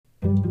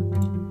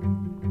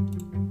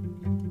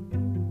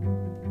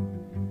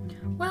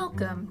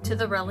Welcome to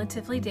the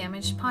Relatively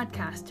Damaged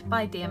podcast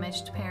by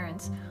damaged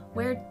parents,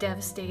 where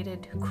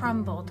devastated,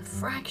 crumbled,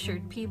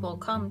 fractured people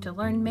come to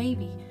learn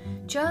maybe,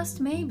 just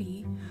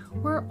maybe,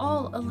 we're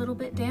all a little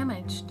bit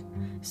damaged.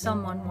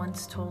 Someone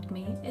once told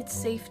me it's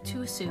safe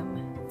to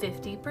assume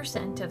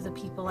 50% of the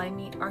people I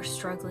meet are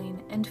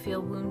struggling and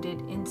feel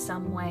wounded in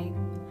some way.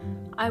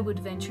 I would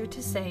venture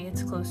to say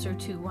it's closer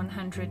to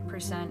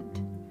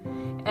 100%.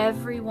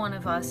 Every one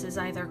of us is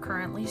either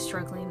currently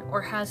struggling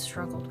or has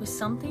struggled with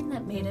something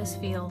that made us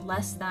feel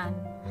less than,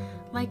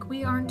 like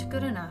we aren't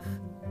good enough,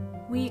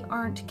 we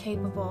aren't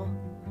capable,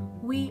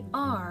 we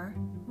are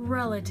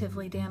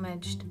relatively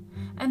damaged,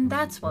 and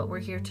that's what we're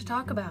here to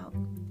talk about.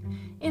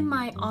 In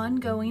my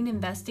ongoing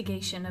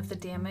investigation of the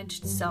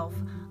damaged self,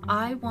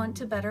 I want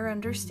to better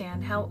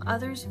understand how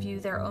others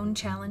view their own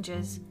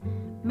challenges.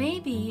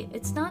 Maybe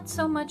it's not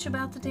so much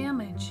about the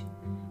damage.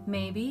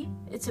 Maybe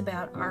it's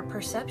about our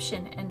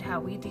perception and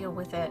how we deal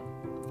with it.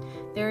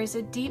 There is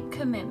a deep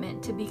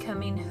commitment to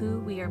becoming who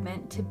we are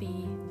meant to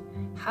be.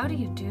 How do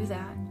you do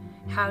that?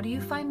 How do you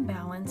find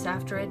balance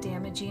after a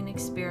damaging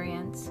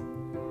experience?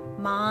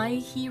 My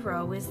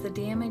hero is the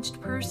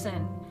damaged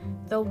person,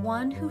 the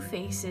one who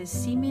faces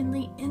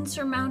seemingly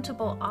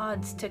insurmountable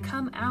odds to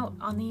come out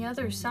on the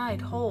other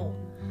side whole.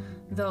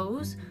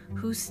 Those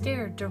who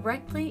stare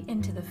directly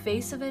into the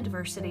face of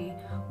adversity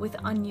with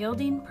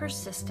unyielding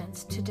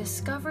persistence to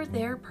discover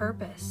their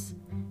purpose.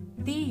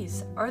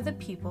 These are the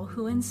people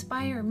who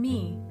inspire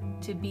me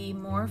to be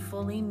more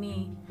fully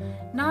me,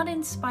 not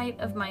in spite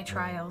of my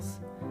trials,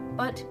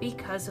 but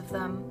because of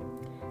them.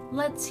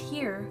 Let's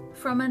hear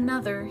from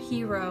another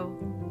hero.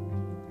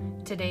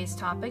 Today's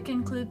topic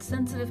includes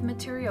sensitive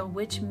material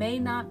which may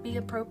not be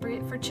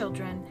appropriate for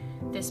children.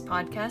 This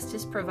podcast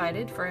is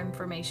provided for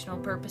informational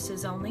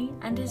purposes only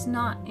and is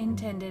not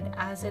intended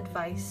as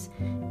advice.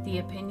 The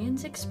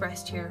opinions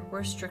expressed here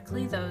were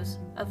strictly those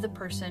of the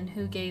person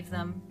who gave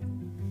them.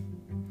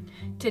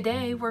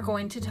 Today we're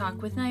going to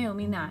talk with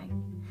Naomi Nye.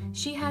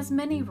 She has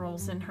many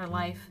roles in her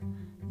life: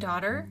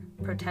 daughter,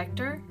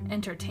 protector,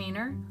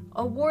 entertainer,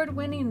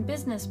 award-winning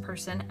business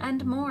person,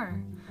 and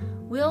more.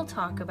 We'll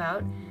talk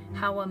about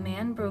how a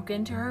man broke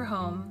into her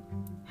home,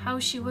 how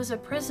she was a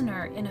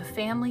prisoner in a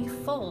family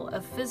full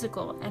of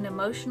physical and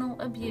emotional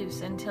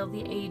abuse until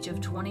the age of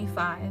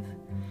 25,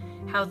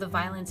 how the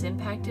violence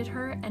impacted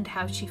her, and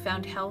how she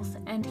found health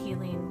and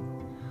healing.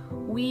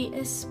 We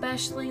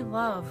especially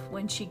love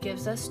when she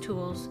gives us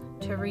tools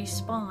to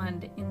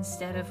respond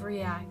instead of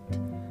react.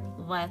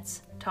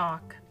 Let's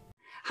talk.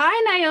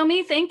 Hi,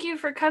 Naomi. Thank you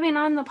for coming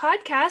on the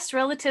podcast,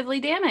 Relatively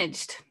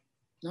Damaged.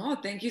 No,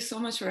 thank you so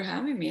much for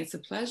having me. It's a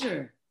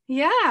pleasure.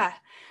 Yeah.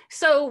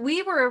 So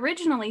we were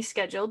originally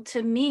scheduled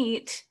to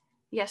meet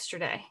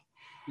yesterday.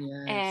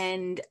 Yes.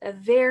 And a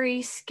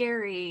very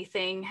scary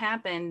thing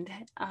happened.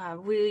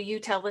 Will you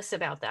tell us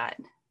about that?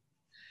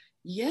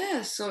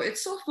 Yeah, so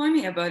it's so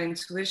funny about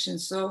intuition.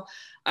 So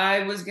I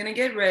was going to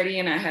get ready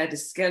and I had to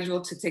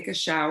schedule to take a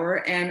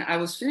shower, and I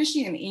was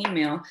finishing an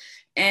email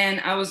and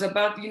I was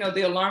about,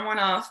 the alarm went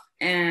off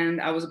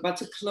and I was about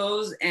to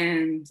close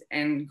and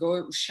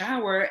go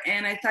shower.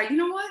 And I thought, you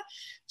know what,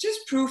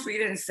 just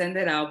proofread it and send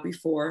it out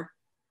before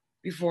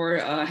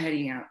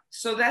heading out.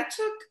 So that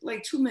took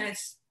like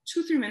 2-3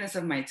 minutes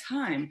of my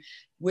time,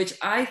 which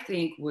I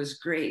think was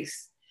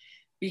grace.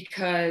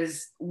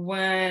 Because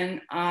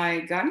when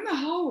I got in the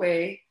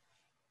hallway,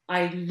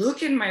 I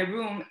look in my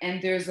room and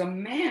there's a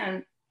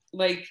man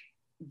like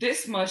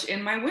this much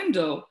in my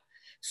window.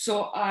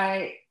 So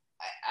I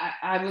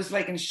was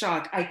like in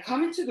shock. I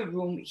come into the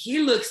room, he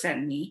looks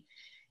at me,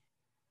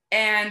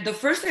 and the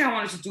first thing I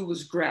wanted to do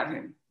was grab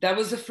him. That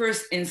was the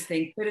first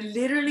instinct. But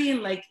literally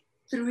in like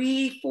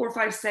 3, 4,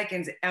 5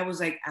 seconds, I was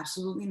like,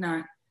 absolutely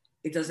not.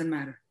 It doesn't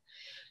matter.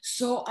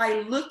 So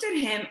I looked at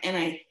him and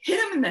I hit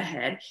him in the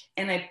head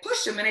and I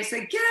pushed him and I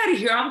said, get out of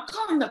here, I'm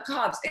calling the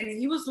cops. And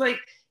he was like,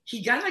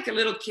 he got like a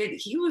little kid.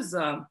 He was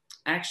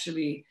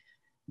actually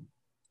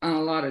on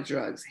a lot of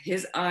drugs.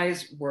 His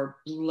eyes were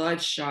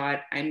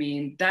bloodshot. I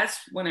mean, that's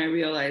when I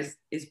realized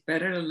it's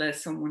better to let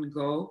someone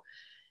go.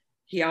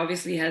 He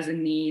obviously has a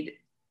need.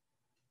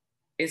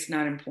 It's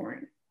not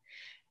important.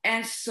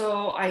 And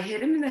so I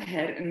hit him in the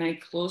head and I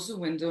closed the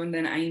window, and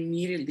then I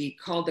immediately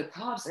called the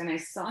cops and I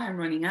saw him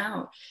running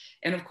out.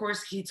 And of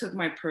course he took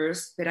my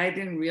purse, but I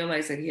didn't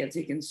realize that he had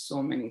taken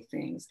so many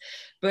things.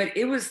 But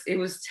it was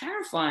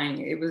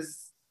terrifying. It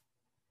was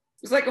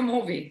like a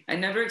movie. I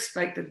never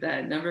expected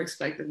that.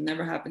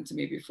 Never happened to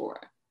me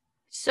before.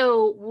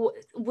 So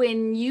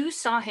when you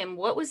saw him,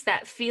 what was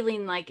that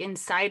feeling like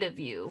inside of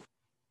you?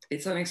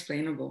 It's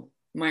unexplainable.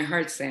 My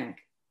heart sank.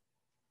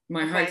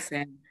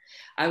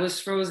 I was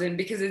frozen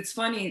because it's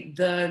funny.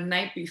 The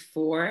night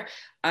before,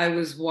 I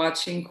was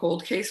watching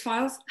Cold Case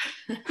Files.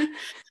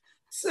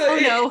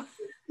 No.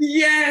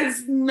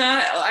 Yes,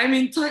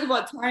 talk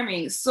about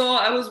timing. So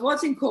I was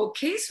watching Cold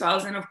Case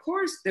Files, and of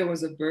course there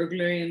was a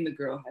burglary and the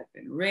girl had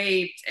been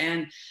raped,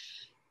 and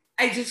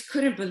I just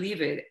couldn't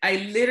believe it.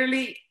 I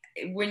literally,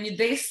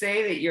 they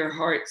say that your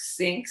heart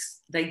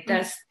sinks, like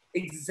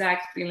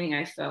exact feeling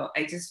I felt.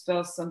 I just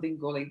felt something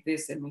go like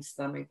this in my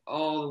stomach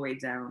all the way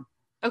down.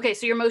 Okay,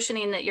 so you're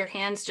motioning that your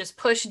hands just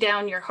push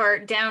down your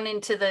heart down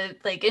into the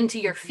like into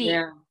your feet,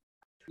 Yeah.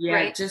 Yeah,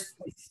 right? just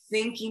a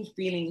sinking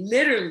feeling.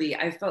 Literally,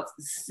 I felt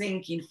the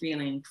sinking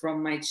feeling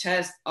from my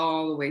chest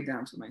all the way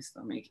down to my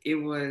stomach. It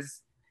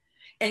was,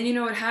 and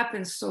it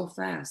happened so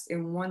fast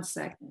in 1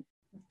 second.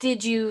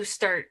 Did you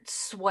start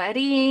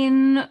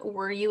sweating?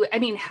 I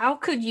mean, how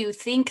could you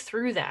think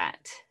through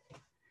that?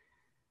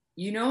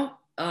 You know,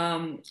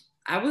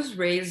 I was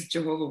raised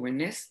Jehovah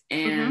Witness,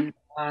 Mm-hmm. and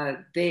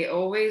they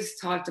always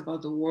talked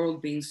about the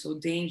world being so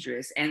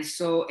dangerous. And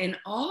so, in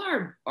all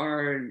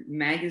our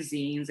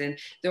magazines, and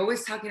they're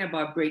always talking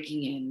about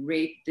breaking in,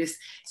 rape, this.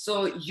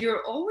 So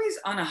you're always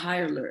on a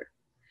high alert.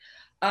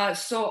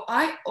 So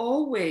I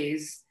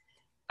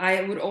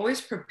would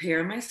always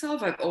prepare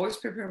myself. I'd always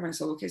prepare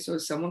myself. Okay, so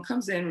if someone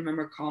comes in,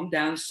 remember, calm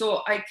down.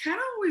 So I kind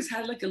of always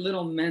had like a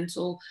little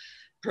mental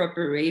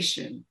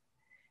preparation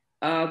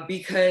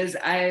because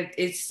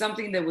it's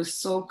something that was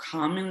so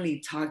commonly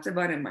talked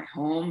about in my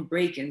home: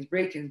 break-ins,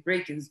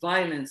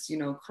 violence,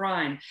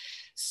 crime.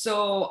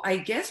 So I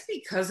guess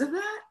because of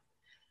that,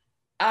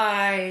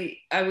 I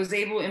was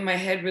able in my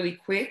head really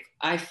quick.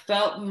 I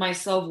felt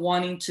myself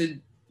wanting to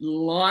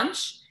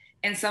launch,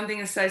 and something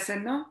inside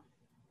said no.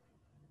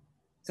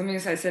 Something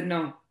inside said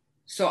no.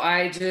 So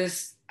I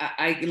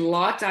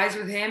locked eyes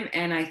with him,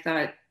 and I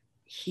thought,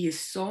 he is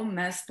so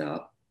messed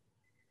up.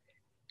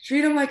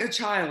 Treat him like a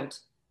child.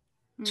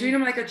 Treat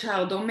him like a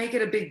child. Don't make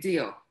it a big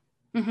deal.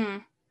 Mm-hmm.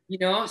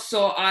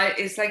 So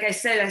it's like I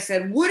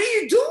said, what are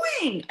you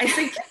doing? I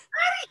said,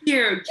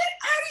 get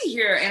out of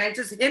here. And I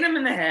just hit him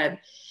in the head.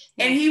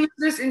 And he was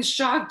just in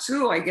shock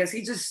too. I guess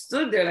he just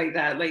stood there like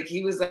that. Like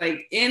he was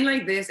like in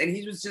like this, and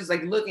he was just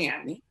like looking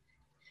at me.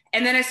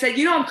 And then I said,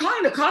 I'm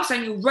calling the cops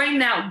on you right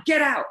now.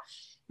 Get out.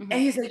 Mm-hmm.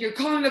 And he said, you're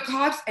calling the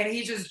cops? And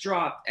he just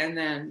dropped and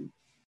then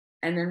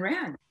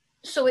ran.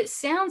 So it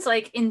sounds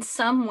like in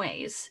some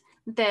ways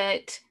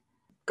that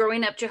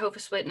growing up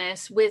Jehovah's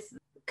Witness with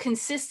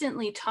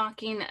consistently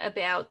talking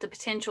about the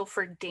potential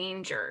for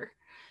danger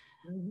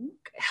mm-hmm.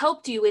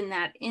 helped you in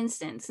that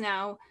instance.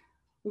 Now,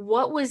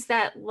 what was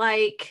that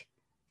like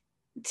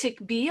to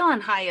be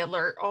on high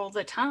alert all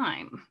the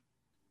time?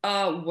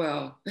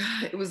 Well,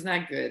 it was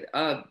not good.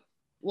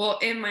 Well,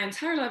 in my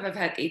entire life, I've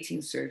had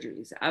 18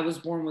 surgeries. I was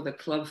born with a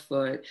club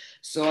foot,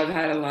 so I've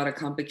had a lot of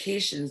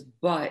complications.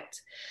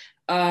 But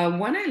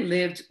when I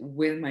lived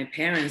with my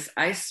parents,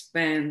 I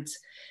spent,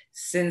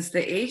 since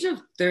the age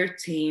of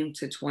 13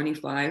 to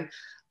 25,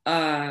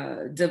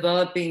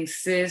 developing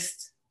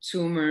cysts,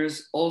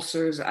 tumors,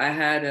 ulcers. I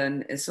had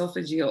an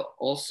esophageal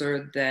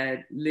ulcer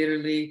that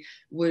literally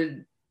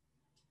when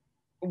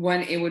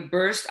it would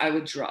burst, I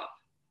would drop.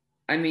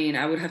 I mean,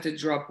 I would have to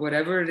drop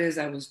whatever it is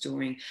I was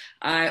doing.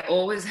 I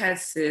always had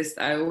cysts.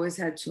 I always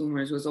had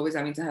tumors, was always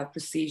having to have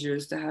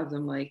procedures to have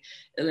them like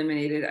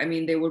eliminated. I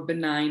mean, they were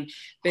benign,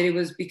 but it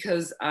was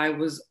because I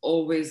was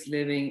always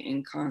living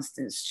in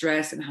constant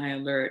stress and high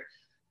alert.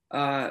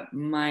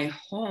 My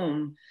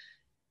home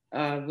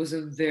was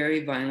a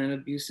very violent,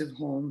 abusive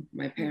home.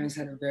 My parents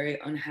had a very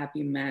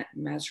unhappy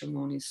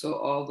matrimony. So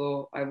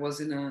although I was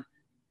in a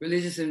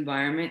religious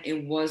environment,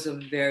 it was a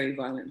very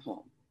violent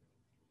home.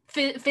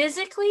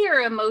 Physically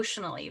or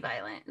emotionally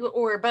violent,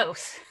 or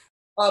both?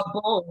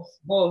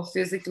 Both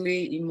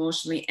physically,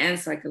 emotionally, and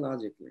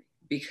psychologically,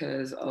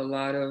 because a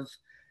lot of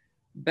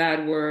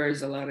bad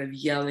words, a lot of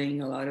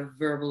yelling, a lot of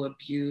verbal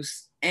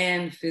abuse,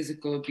 and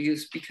physical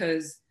abuse.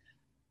 Because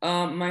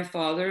my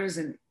father is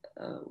an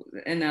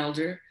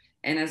elder,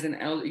 and as an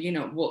elder, you're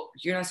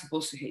not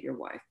supposed to hit your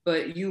wife,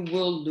 but you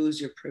will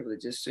lose your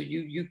privileges. So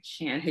you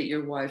can't hit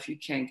your wife, you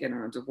can't get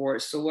her a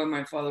divorce. So what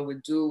my father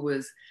would do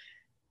was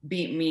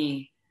beat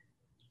me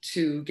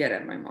to get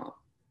at my mom.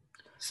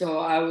 So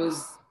I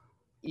was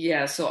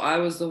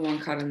the one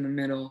caught in the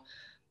middle.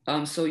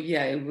 So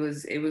yeah, it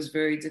was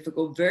very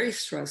difficult, very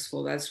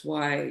stressful. That's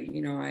why,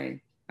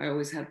 I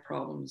always had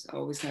problems. I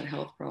always had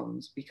health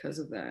problems because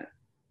of that.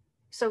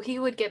 So he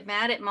would get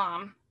mad at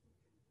mom.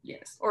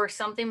 Yes. Or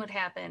something would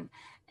happen.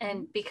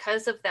 And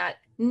because of that,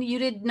 you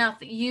did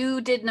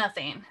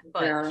nothing,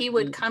 but he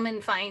would come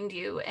and find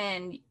you.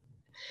 And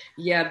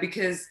yeah,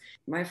 because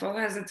my father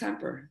has a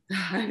temper.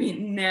 I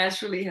mean,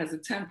 naturally has a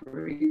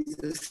temper. He's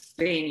a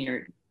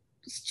Spaniard,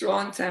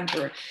 strong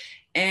temper.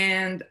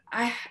 And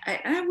I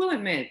will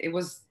admit, it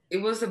was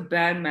a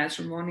bad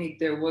matrimony.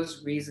 There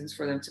was reasons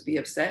for them to be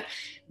upset,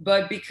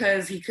 but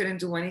because he couldn't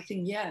do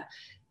anything,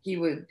 he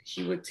would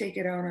take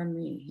it out on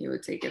me. He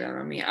would take it out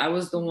on me. I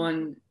was the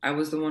one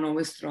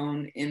always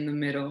thrown in the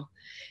middle.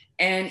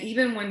 And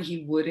even when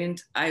he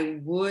wouldn't, I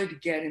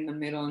would get in the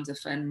middle and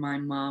defend my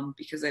mom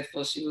because I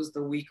felt she was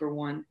the weaker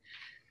one.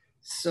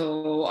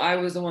 So I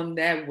was the one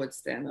that would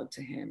stand up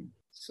to him.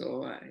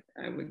 So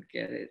I would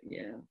get it,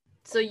 yeah.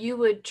 So you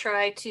would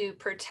try to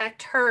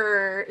protect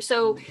her.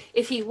 So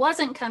if he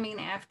wasn't coming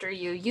after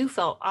you, you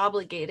felt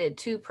obligated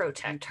to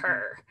protect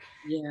her.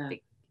 Yeah.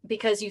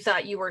 Because you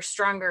thought you were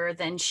stronger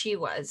than she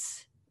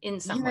was in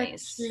some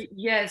ways.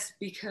 Yes,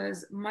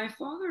 because my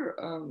father,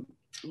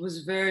 was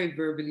very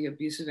verbally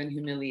abusive and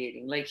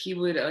humiliating. Like he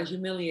would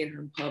humiliate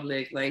her in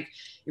public. Like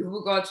if we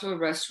would go out to a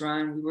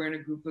restaurant, we were in a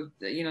group of,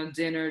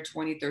 dinner,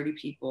 20, 30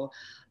 people,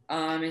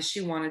 and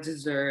she wanted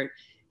dessert.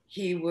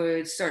 He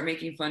would start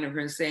making fun of her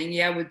and saying,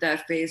 yeah, with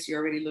that face, you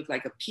already look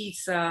like a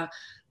pizza.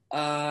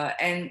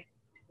 And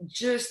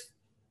just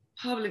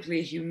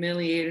publicly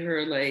humiliate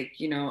her, like,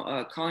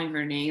 calling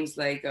her names.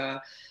 Like,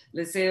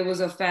 let's say it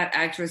was a fat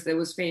actress that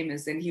was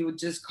famous, and he would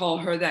just call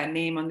her that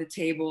name on the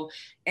table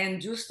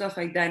and do stuff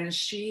like that. And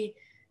she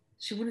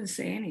wouldn't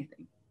say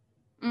anything.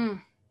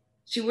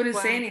 She wouldn't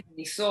say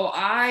anything. So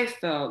I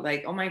felt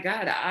like, oh my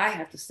God, I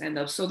have to stand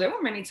up. So there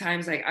were many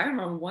times, like I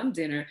remember one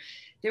dinner,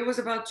 there was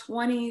about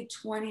 20,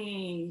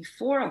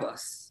 24 of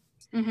us.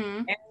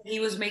 And he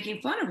was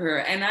making fun of her.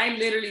 And I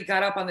literally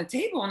got up on the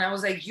table and I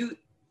was like, you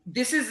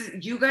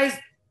guys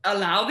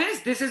allow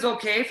this? This is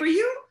okay for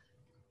you?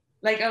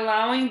 Like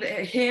allowing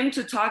him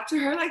to talk to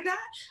her like that?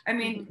 I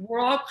mean, we're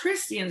all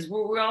Christians.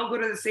 We all go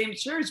to the same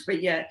church,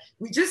 but yet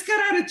we just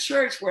got out of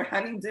church. We're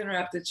having dinner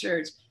after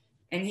church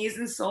and he's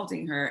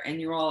insulting her and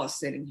you're all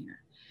sitting here.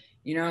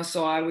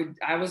 So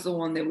I was the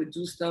one that would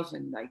do stuff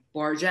and like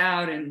barge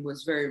out and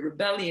was very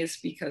rebellious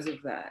because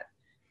of that.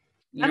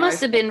 That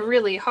must have been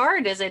really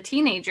hard as a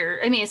teenager.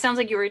 I mean, it sounds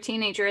like you were a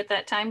teenager at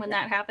that time when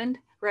that happened,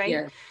 right?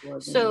 Yeah.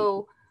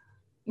 So,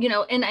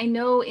 and I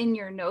know in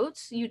your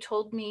notes, you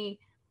told me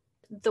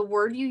the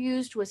word you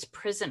used was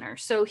prisoner.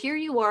 So here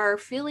you are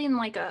feeling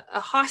like a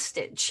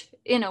hostage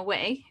in a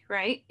way,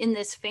 right? In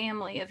this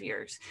family of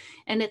yours.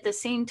 And at the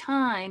same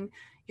time,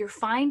 you're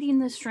finding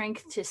the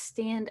strength to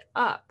stand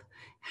up.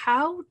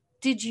 How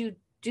did you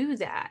do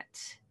that?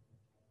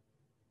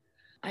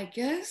 I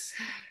guess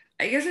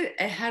it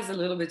has a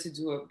little bit to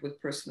do with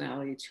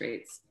personality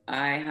traits.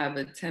 I have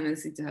a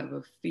tendency to have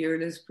a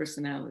fearless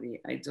personality.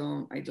 I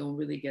don't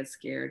really get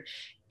scared.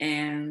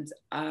 And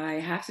I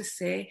have to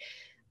say,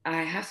 I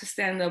have to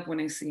stand up when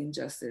I see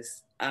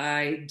injustice.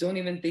 I don't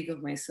even think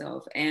of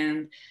myself.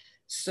 And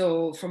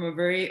so from a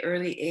very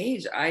early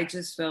age, I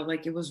just felt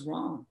like it was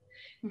wrong.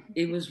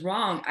 It was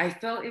wrong. I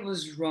felt it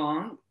was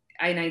wrong.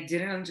 And I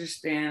didn't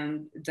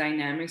understand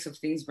dynamics of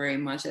things very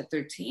much at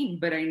 13,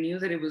 but I knew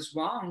that it was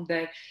wrong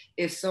that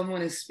if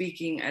someone is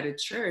speaking at a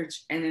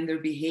church and then they're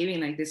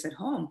behaving like this at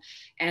home,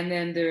 and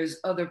then there's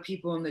other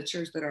people in the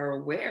church that are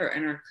aware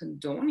and are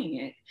condoning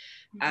it,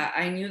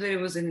 I knew that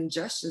it was an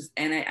injustice,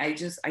 and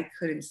I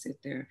couldn't sit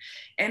there.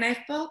 And I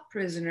felt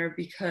prisoner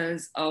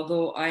because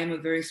although I am a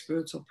very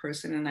spiritual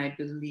person and I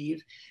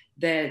believe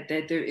that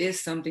there is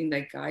something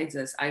that guides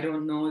us. I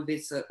don't know if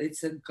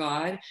it's a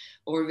God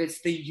or if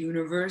it's the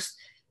universe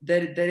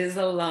that is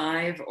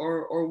alive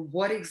or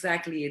what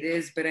exactly it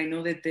is, but I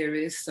know that there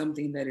is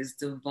something that is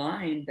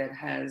divine that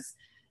has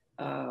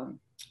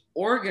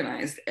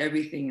organized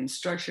everything and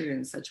structured it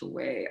in such a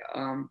way.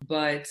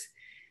 But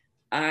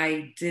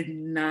I did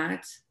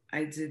not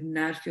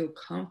feel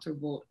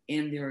comfortable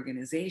in the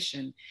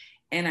organization,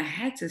 and I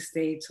had to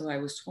stay till I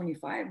was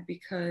 25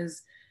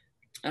 because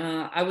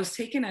I was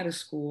taken out of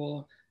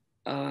school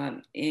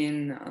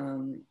in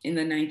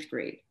the ninth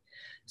grade.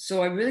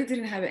 So I really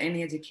didn't have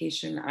any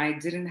education. I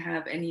didn't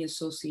have any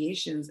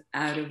associations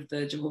out of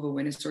the Jehovah's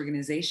Witness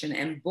organization.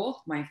 And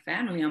both my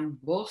family on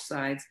both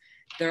sides,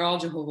 they're all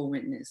Jehovah's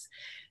Witness.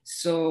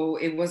 So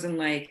it wasn't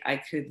like I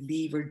could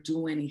leave or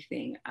do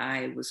anything.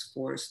 I was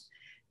forced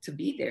to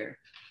be there.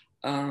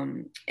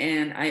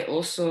 And I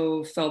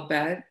also felt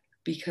bad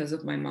because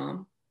of my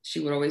mom. She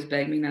would always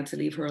beg me not to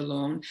leave her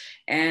alone.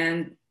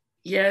 And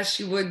yes,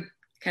 she would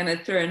kind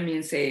of threaten me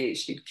and say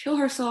she'd kill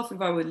herself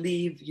if I would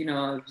leave, it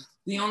was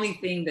the only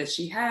thing that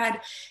she had.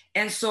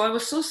 And so I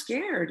was so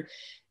scared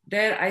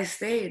that I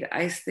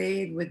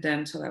stayed with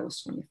them till I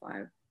was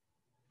 25.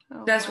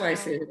 That's why I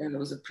said that I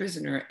was a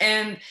prisoner.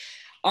 And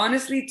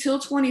honestly, till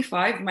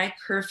 25, my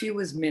curfew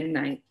was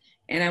midnight.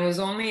 And I was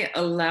only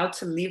allowed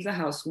to leave the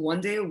house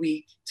one day a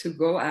week to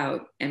go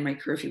out, and my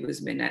curfew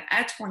was midnight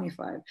at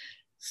 25.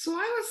 So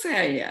I would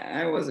say, yeah,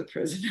 I was a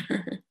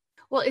prisoner.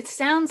 Well, it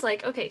sounds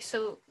like, okay,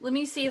 so let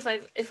me see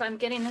if I'm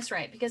getting this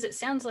right, because it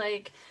sounds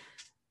like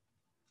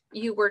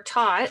you were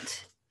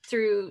taught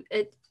through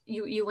it.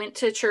 You went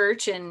to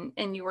church and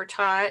you were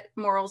taught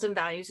morals and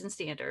values and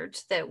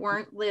standards that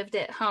weren't lived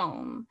at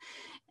home.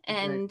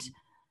 And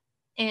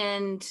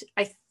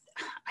I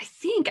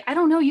think, I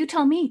don't know, you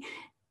tell me,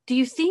 do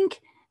you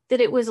think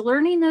that it was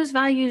learning those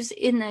values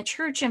in the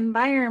church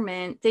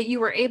environment that you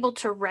were able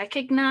to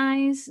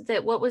recognize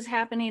that what was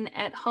happening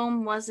at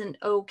home wasn't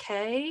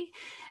okay?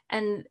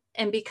 And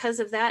because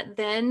of that,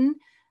 then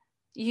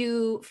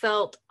you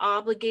felt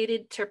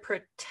obligated to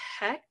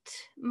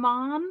protect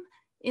mom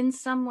in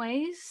some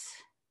ways?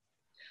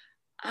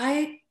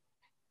 I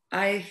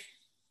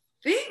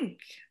think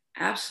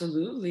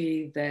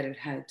absolutely that it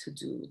had to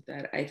do with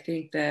that. I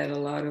think that a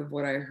lot of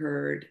what I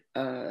heard,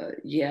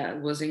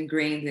 was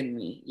ingrained in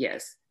me,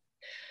 yes.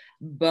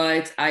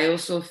 But I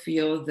also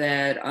feel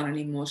that on an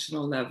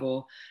emotional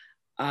level,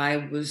 I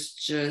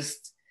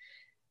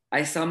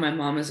saw my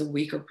mom as a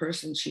weaker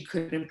person. She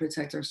couldn't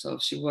protect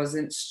herself. She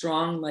wasn't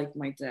strong like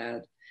my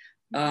dad.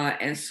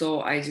 And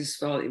so I just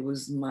felt it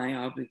was my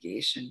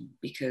obligation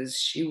because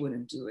she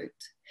wouldn't do it,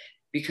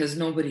 because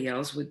nobody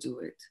else would do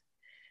it,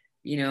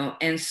 you know.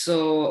 And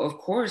so, of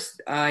course,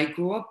 I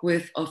grew up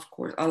with, of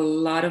course, a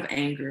lot of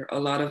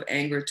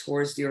anger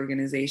towards the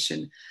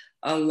organization,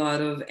 a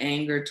lot of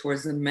anger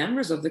towards the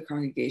members of the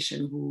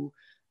congregation who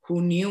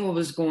knew what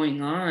was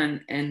going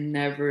on and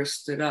never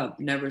stood up,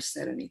 never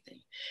said anything.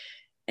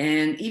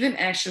 And even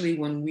actually,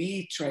 when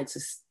we tried to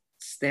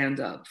stand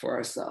up for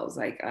ourselves,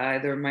 like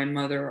either my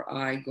mother or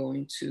I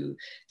going to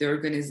the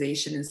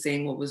organization and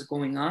saying what was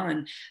going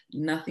on,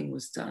 nothing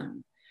was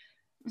done.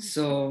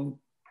 So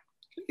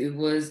it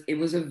was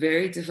a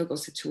very difficult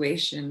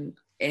situation.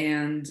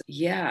 And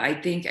yeah,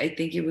 I think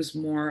it was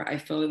more, I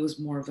felt it was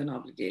more of an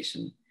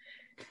obligation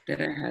that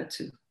I had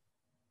to.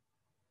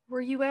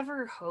 Were you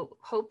ever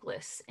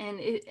hopeless?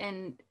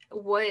 And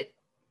what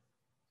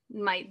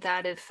might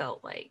that have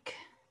felt like?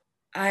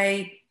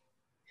 I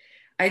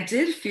I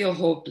did feel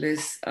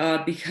hopeless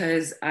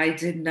because I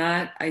did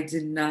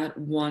not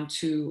want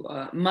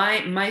to.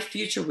 My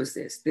future was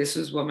this. This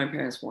was what my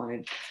parents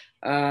wanted.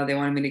 They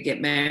wanted me to get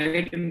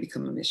married and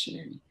become a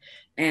missionary,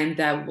 and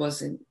that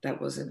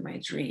wasn't my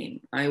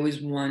dream. I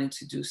always wanted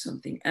to do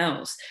something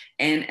else.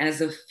 And as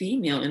a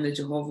female in the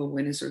Jehovah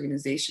Witness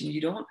organization,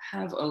 you don't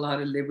have a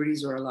lot of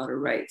liberties or a lot of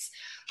rights.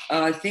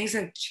 Things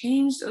have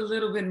changed a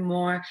little bit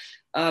more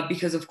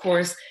because, of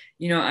course,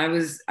 you know, I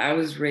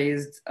was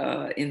raised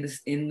in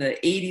the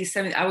 80s,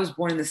 70s. I was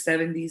born in the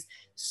 70s,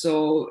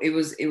 so it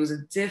was a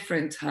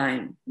different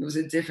time. It was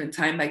a different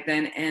time back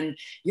then, and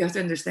you have to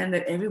understand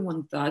that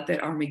everyone thought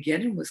that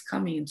Armageddon was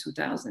coming in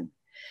 2000.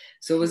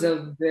 So it was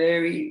a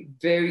very,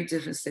 very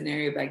different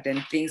scenario back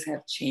then. Things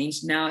have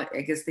changed now.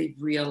 I guess they've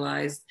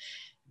realized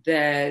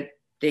that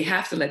they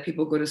have to let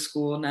people go to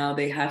school now.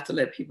 They have to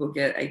let people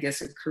get, I guess,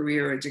 a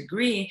career or a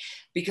degree,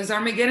 because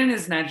Armageddon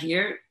is not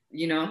here.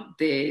 You know,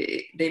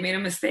 they made a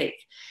mistake.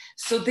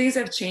 So things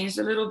have changed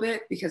a little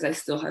bit because I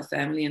still have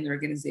family in the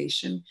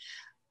organization.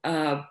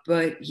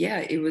 But yeah,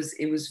 it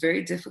was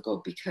very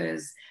difficult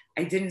because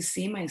I didn't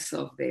see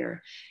myself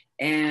there,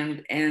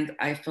 and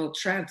I felt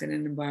trapped in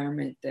an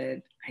environment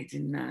that I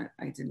did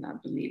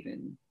not believe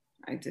in.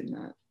 I did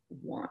not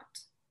want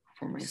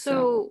for myself.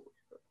 So,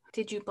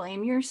 did you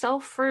blame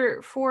yourself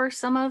for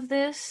some of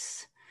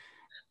this?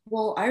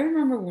 Well, I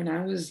remember when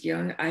I was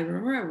young, I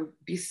remember I would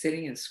be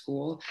sitting in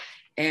school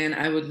and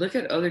I would look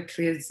at other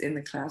kids in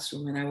the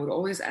classroom and I would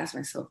always ask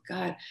myself,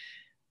 God,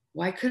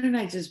 why couldn't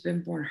I just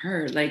been born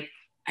her? Like,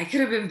 I could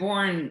have been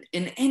born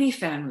in any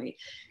family.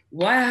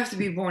 Why I have to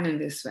be born in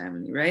this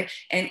family, right?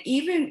 And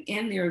even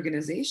in the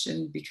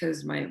organization,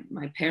 because my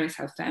parents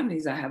have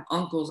families, I have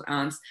uncles,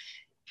 aunts,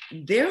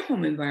 their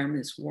home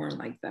environments weren't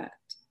like that.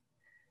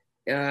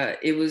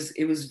 It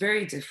was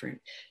very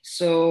different.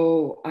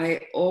 So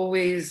I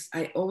always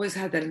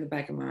had that in the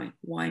back of my mind.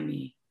 Why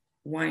me?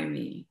 Why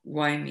me?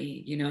 Why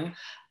me? You know,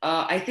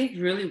 I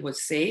think really what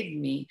saved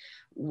me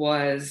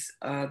was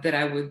that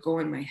I would go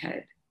in my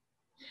head.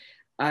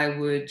 I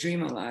would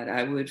dream a lot.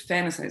 I would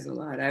fantasize a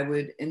lot. I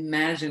would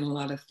imagine a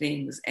lot of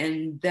things,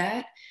 and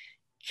that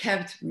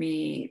kept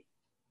me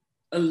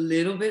a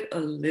little bit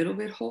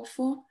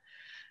hopeful.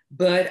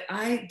 But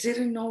I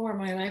didn't know where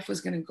my life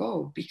was going to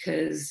go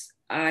because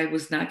I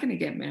was not going to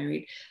get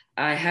married.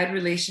 I had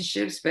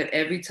relationships, but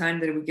every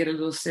time that it would get a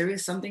little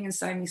serious, something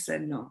inside me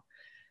said no.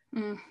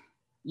 Mm.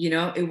 You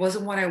know, it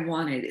wasn't what I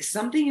wanted.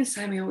 Something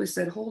inside me always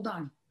said, hold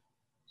on,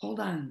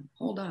 hold on,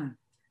 hold on.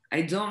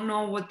 I don't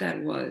know what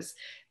that was,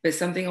 but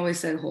something always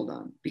said, hold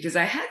on, because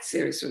I had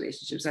serious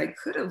relationships. I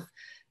could have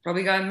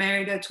probably gotten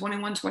married at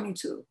 21,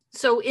 22.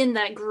 So in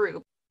that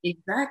group.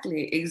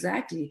 Exactly,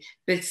 exactly.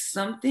 But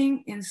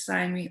something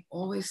inside me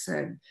always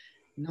said,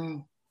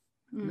 no,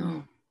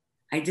 no.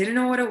 I didn't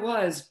know what it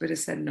was, but it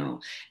said no.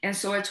 And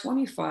so at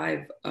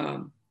 25,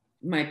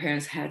 my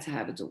parents had to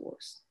have a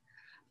divorce.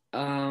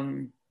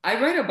 I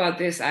write about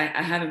this. I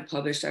haven't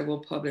published. I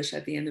will publish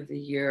at the end of the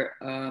year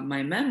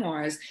my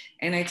memoirs,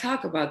 and I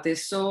talk about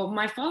this. So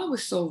my father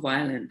was so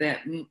violent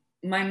that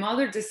my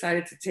mother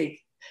decided to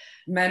take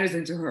matters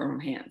into her own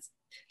hands.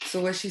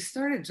 So what she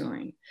started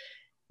doing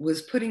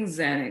was putting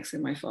Xanax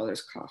in my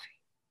father's coffee.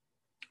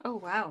 Oh,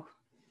 wow.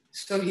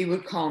 So he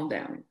would calm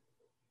down.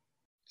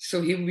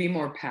 So he would be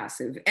more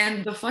passive.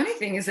 And the funny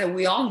thing is that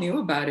we all knew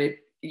about it,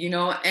 you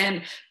know,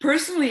 and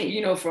personally,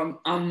 you know, from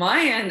on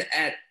my end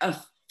at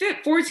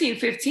 14,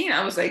 15,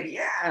 I was like,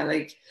 yeah,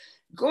 like,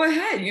 go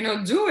ahead, you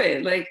know, do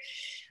it. Like,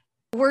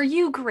 were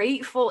you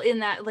grateful in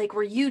that? Like,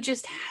 were you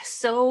just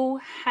so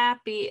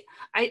happy?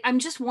 I'm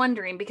just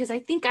wondering, because I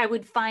think I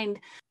would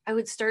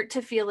start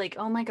to feel like,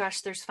 oh my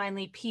gosh, there's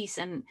finally peace,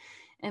 and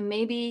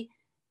maybe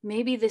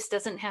this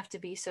doesn't have to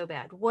be so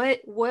bad.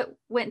 What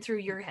went through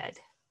your head?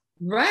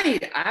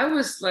 right. I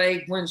was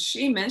like, when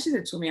she mentioned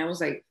it to me, I was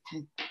like,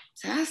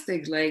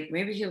 fantastic. Like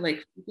maybe he'll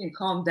like freaking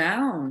calm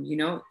down. You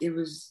know, it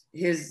was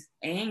his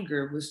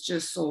anger was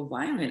just so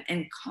violent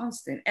and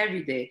constant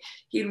every day.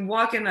 He'd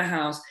walk in the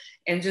house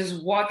and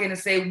just walk in and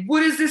say,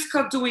 "What is this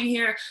cup doing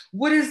here?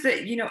 What is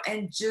that?" You know,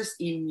 and just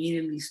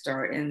immediately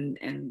start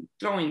and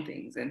throwing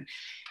things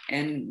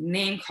and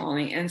name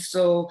calling. And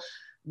so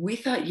we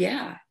thought,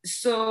 yeah.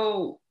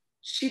 So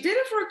she did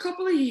it for a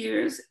couple of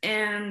years,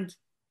 and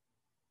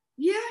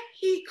yeah,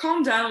 he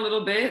calmed down a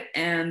little bit,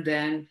 and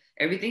then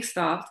everything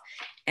stopped.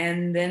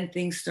 And then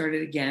things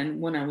started again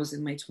when I was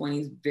in my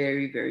 20s,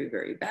 very, very,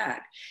 very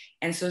bad.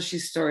 And so she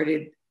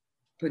started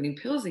putting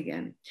pills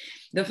again.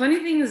 The funny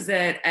thing is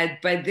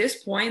that by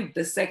this point,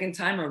 the second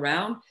time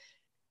around,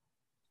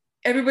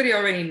 everybody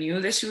already knew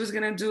that she was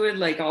gonna do it,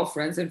 like all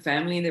friends and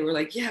family, and they were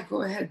like, yeah,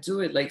 go ahead, do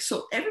it. Like,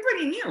 so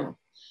everybody knew.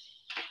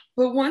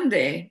 But one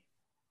day,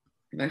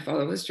 my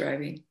father was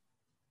driving,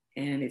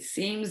 and it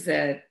seems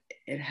that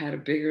it had a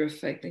bigger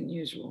effect than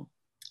usual.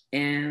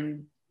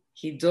 And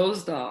he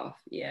dozed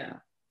off, yeah,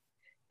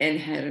 and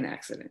had an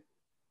accident.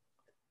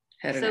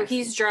 So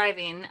he's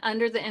driving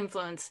under the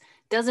influence,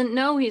 doesn't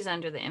know he's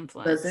under the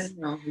influence. Doesn't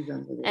know he's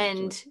under the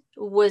influence.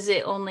 And was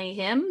it only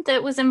him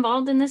that was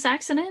involved in this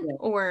accident? Yeah.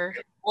 Or?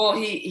 Well,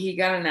 he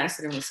got an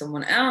accident with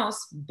someone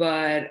else,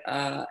 but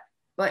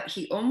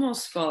he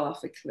almost fell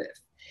off a cliff.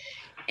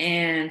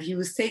 And he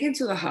was taken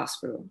to the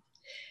hospital.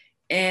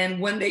 And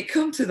when they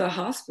come to the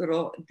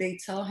hospital, they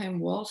tell him,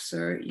 well,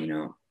 sir, you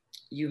know,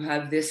 you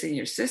have this in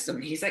your system.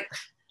 And he's like,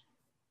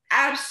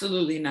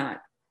 absolutely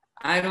not.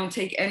 I don't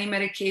take any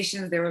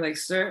medications. They were like,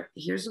 sir,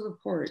 here's a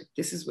report.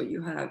 This is what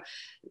you have,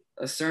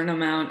 a certain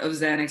amount of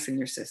Xanax in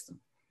your system.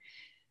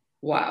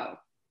 Wow.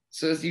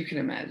 So as you can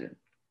imagine,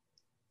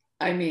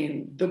 I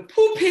mean, the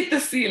poop hit the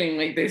ceiling,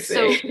 like they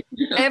say. So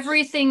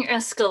everything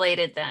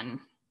escalated then.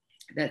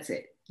 That's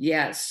it.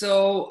 Yeah.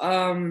 So,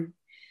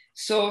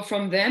 so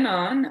from then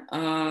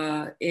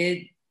on,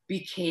 it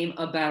became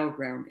a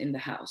battleground in the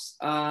house.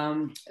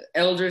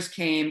 Elders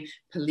came,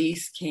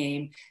 police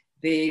came,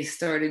 they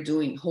started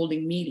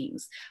holding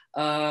meetings.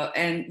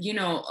 And, you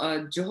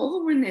know,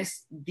 Jehovah's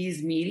Witness,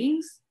 these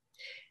meetings,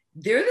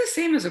 they're the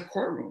same as a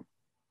courtroom.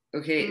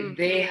 Okay. Mm-hmm.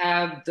 They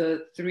have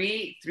the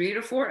three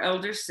to four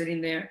elders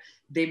sitting there.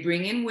 They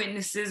bring in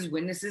witnesses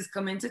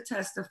come in to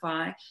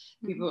testify.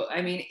 People,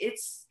 I mean,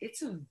 it's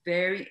a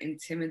very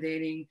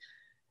intimidating,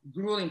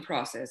 grueling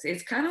process.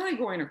 It's kind of like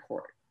going to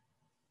court.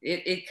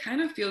 It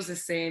kind of feels the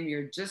same.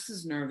 You're just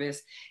as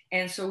nervous.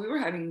 And so we were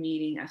having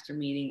meeting after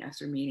meeting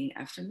after meeting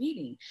after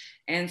meeting.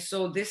 And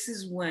so this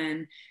is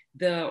when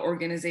the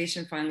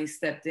organization finally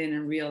stepped in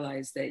and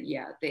realized that,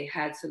 yeah, they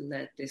had to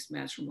let this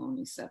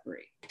matrimony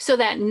separate. So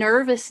that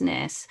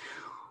nervousness,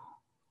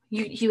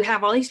 you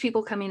have all these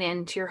people coming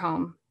into your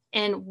home.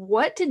 And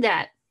what did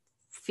that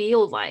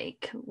feel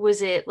like?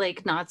 Was it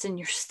like knots in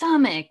your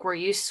stomach? Were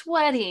you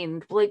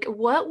sweating? Like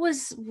what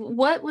was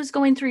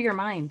going through your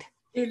mind?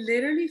 It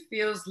literally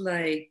feels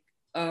like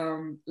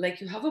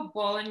you have a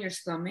ball in your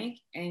stomach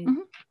and mm-hmm.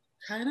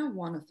 kind of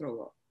want to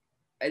throw up.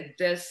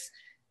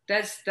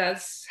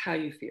 That's how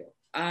you feel.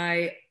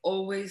 I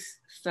always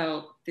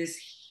felt this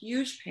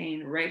huge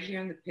pain right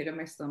here in the pit of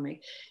my stomach,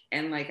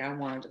 and like I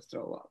wanted to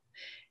throw up.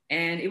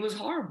 And it was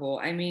horrible.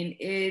 I mean,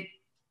 it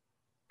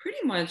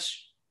pretty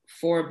much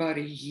for about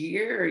a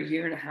year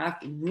and a half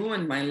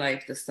ruined my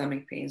life, the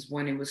stomach pains,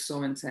 when it was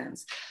so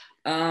intense.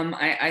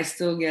 I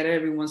still get it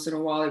every once in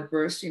a while. It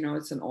bursts, you know,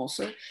 it's an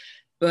ulcer,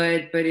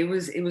 but it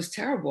was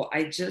terrible.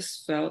 I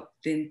just felt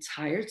the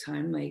entire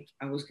time like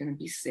I was gonna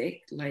be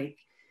sick,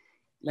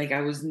 like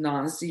I was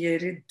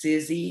nauseated,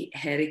 dizzy,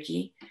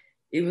 headachy.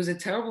 It was a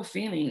terrible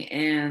feeling,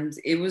 and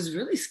it was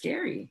really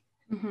scary.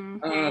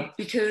 Mm-hmm.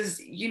 Because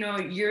you know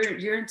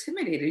you're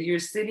intimidated. You're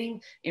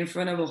sitting in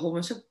front of a whole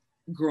bunch of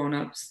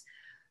grown-ups,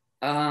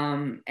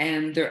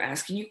 and they're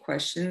asking you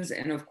questions,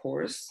 and of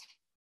course,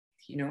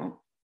 you know,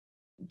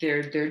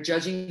 they're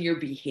judging your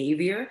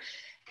behavior,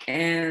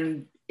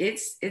 and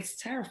it's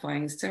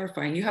terrifying. It's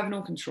terrifying. You have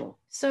no control.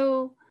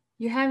 So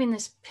you're having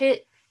this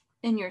pit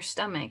in your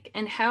stomach,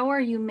 and how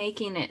are you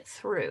making it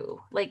through?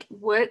 Like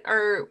what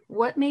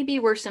maybe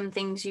were some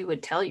things you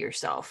would tell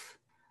yourself?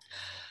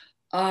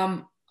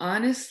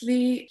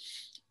 Honestly,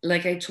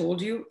 like I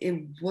told you,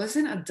 it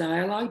wasn't a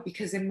dialogue,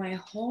 because in my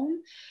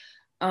home,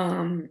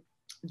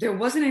 there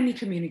wasn't any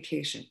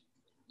communication.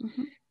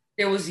 Mm-hmm.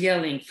 There was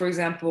yelling. For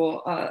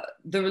example,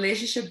 the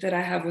relationship that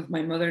I have with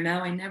my mother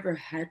now, I never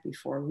had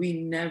before. We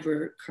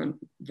never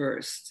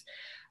conversed.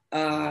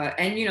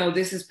 And, you know,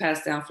 this is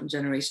passed down from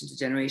generation to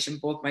generation.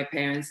 Both my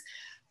parents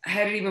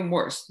had it even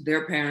worse.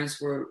 Their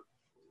parents were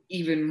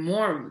even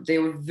more, they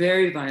were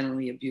very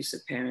violently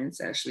abusive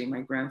parents. Actually,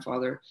 my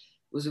grandfather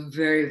was a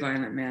very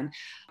violent man.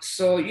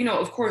 So, you know,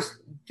 of course,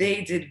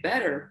 they did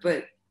better,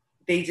 but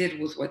they did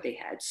with what they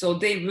had. So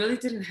they really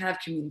didn't have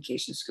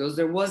communication skills.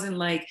 There wasn't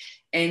like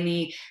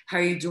any, how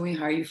are you doing?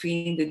 How are you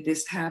feeling? Did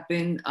this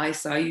happen? I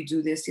saw you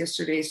do this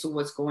yesterday. So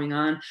what's going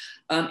on?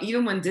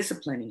 Even when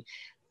disciplining,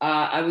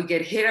 I would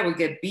get hit, I would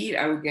get beat,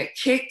 I would get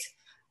kicked,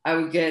 I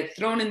would get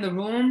thrown in the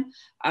room,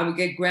 I would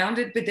get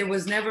grounded, but there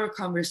was never a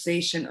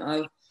conversation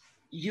of,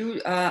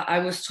 I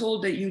was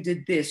told that you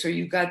did this or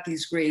you got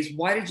these grades.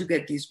 Why did you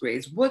get these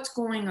grades? What's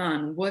going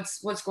on?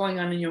 What's going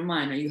on in your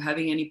mind? Are you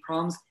having any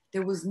problems?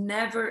 There was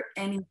never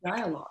any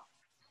dialogue.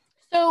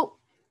 So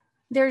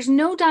there's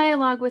no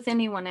dialogue with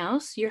anyone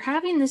else. You're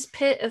having this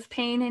pit of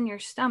pain in your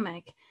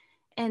stomach.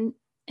 And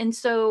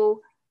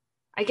so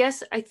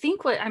I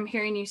think what I'm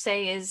hearing you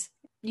say is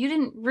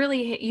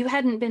you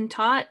hadn't been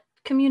taught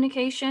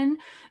communication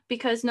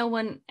because no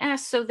one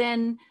asked. So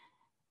then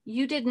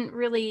you didn't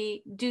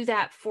really do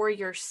that for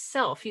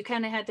yourself. You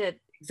kind of had to.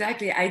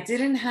 Exactly. I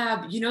didn't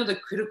have, the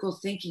critical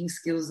thinking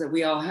skills that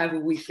we all have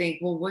when we think,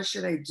 well, what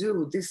should I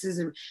do?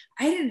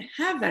 I didn't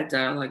have that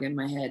dialogue in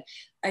my head.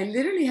 I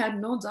literally had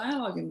no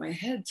dialogue in my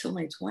head till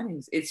my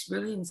 20s. It's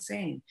really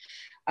insane.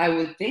 I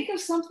would think of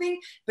something,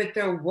 but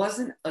there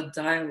wasn't a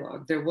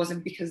dialogue. There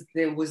wasn't, because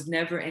there was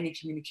never any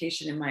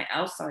communication in my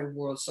outside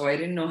world. So I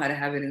didn't know how to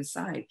have it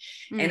inside.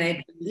 And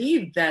I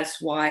believe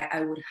that's why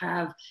I would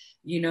have,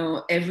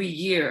 every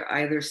year,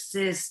 either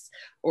cysts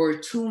or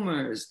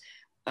tumors.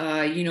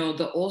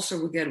 The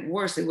ulcer would get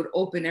worse. It would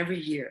open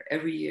every year.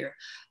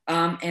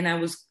 And I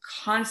was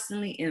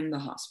constantly in the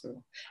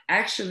hospital.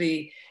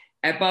 Actually,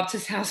 at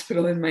Baptist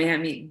Hospital in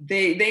Miami,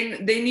 they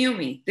knew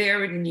me. They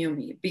already knew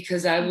me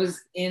because I was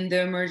in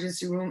the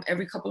emergency room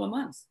every couple of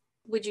months.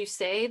 Would you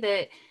say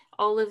that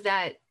all of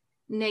that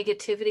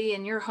negativity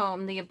in your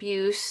home, the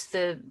abuse,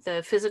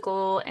 the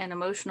physical and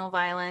emotional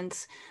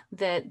violence,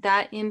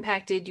 that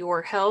impacted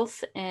your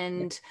health?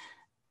 And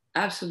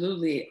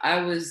absolutely,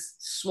 I was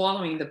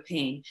swallowing the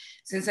pain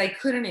since I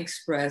couldn't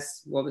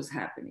express what was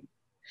happening.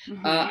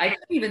 I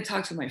couldn't even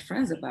talk to my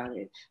friends about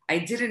it. I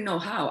didn't know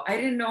how. I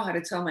didn't know how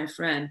to tell my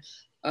friend,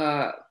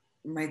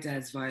 my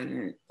dad's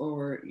violent,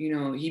 or,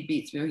 he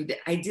beats me.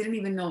 I didn't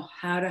even know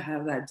how to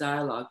have that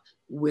dialogue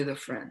with a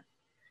friend.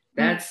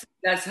 That's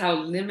how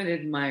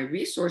limited my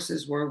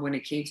resources were when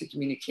it came to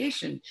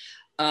communication.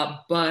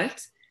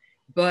 But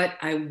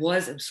I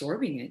was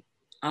absorbing it,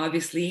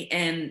 obviously.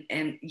 And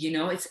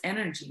it's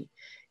energy.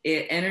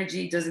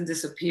 Energy doesn't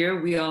disappear.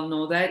 We all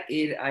know that.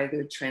 It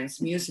either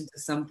transmutes into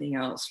something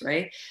else,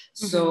 right?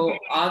 So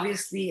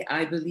obviously,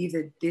 I believe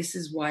that this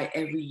is why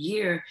every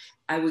year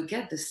I would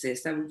get the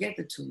cysts, I would get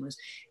the tumors.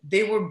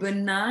 They were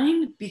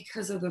benign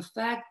because of the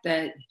fact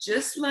that,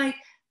 just like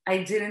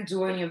I didn't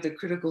do any of the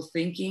critical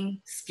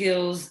thinking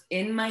skills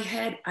in my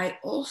head, I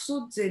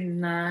also did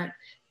not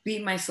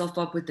beat myself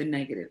up with the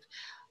negative.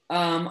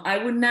 I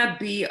would not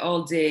be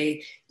all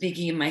day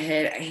thinking in my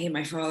head, I hate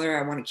my father,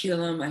 I want to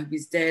kill him, I hope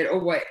he's dead, or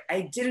what.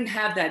 I didn't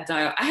have that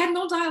dialogue. I had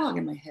no dialogue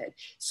in my head.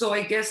 So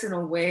I guess in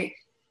a way,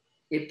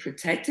 it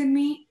protected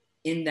me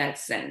in that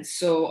sense.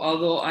 So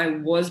although I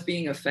was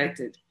being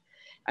affected,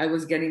 I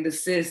was getting the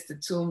cysts, the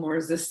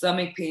tumors, the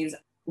stomach pains.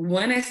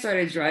 When I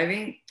started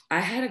driving,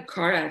 I had a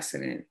car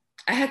accident.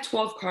 I had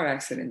 12 car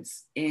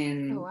accidents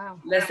in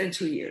less than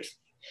 2 years.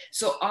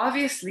 So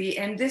obviously,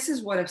 and this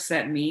is what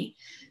upset me,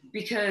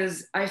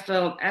 because I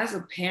felt, as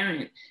a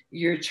parent,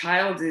 your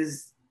child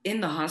is in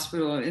the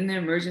hospital, in the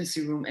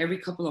emergency room every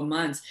couple of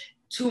months,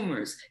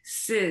 tumors,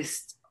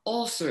 cysts,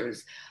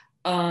 ulcers,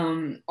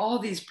 all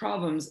these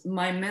problems.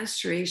 My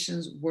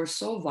menstruations were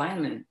so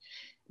violent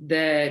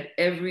that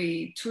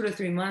every 2 to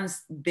 3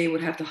 months, they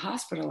would have to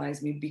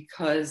hospitalize me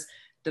because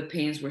the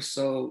pains were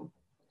so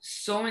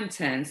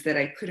intense that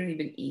I couldn't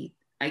even eat.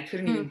 I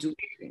couldn't even do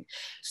anything.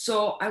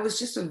 So I was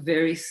just a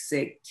very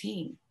sick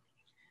teen.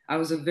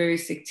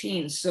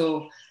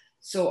 So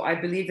I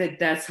believe that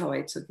that's how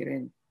I took it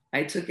in.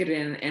 I took it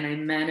in and I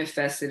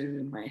manifested it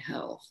in my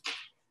health.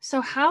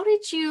 So how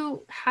did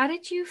you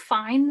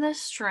find the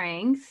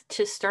strength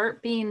to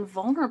start being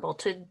vulnerable,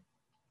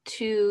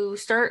 to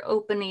start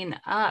opening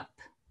up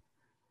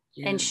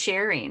and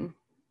sharing?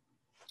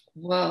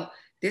 Well,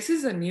 this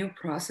is a new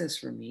process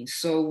for me.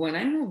 So when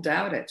I moved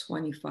out at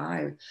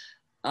 25,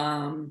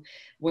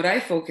 what I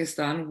focused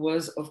on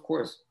was, of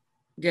course,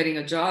 getting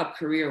a job,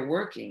 career,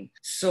 working.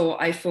 So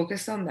I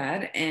focused on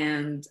that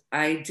and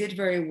I did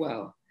very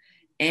well.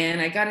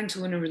 And I got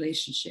into a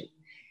relationship.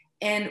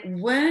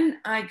 And when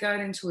I got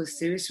into a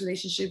serious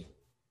relationship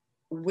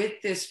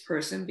with this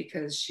person,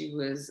 because she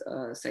was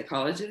a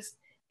psychologist,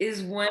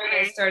 is when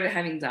I started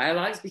having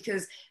dialogues.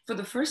 Because for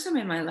the first time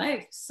in my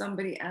life,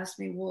 somebody asked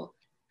me, well,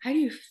 how do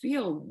you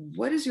feel?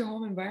 What is your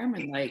home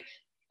environment like?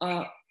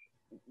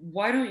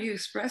 Why don't you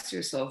express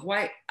yourself?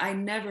 Why? I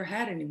never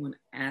had anyone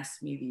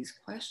ask me these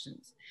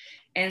questions.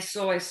 And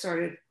so I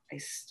started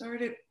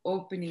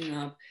opening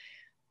up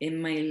in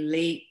my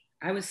late,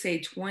 I would say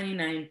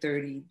 29,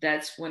 30.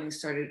 That's when I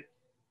started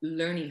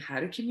learning how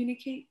to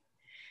communicate.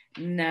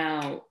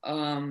 Now,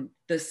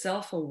 the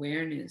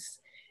self-awareness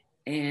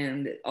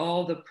and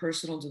all the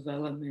personal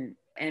development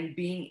and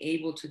being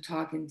able to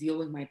talk and deal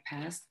with my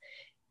past,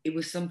 it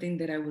was something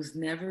that I was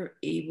never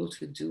able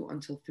to do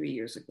until 3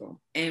 years ago.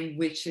 And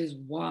which is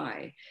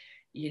why,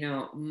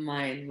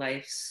 my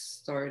life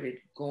started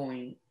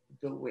going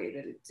the way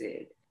that it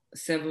did.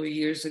 Several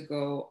years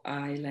ago,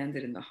 I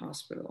landed in the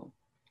hospital.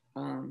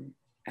 I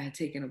had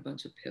taken a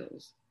bunch of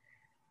pills.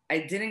 I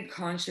didn't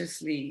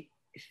consciously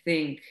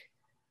think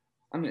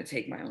I'm going to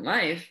take my own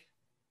life.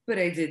 But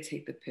I did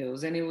take the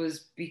pills, and it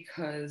was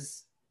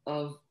because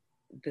of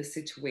the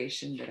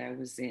situation that I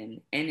was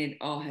in. And it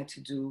all had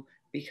to do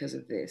because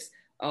of this.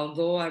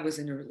 Although I was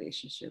in a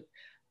relationship,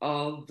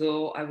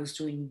 although I was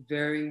doing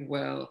very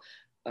well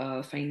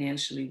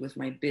financially with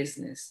my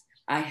business,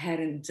 I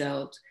hadn't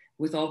dealt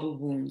with all the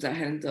wounds, I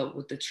hadn't dealt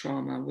with the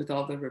trauma, with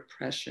all the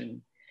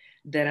repression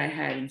that I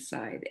had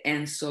inside.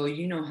 And so,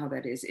 you know how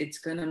that is. It's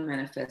going to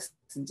manifest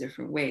in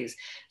different ways.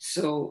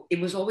 So it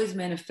was always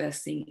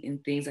manifesting in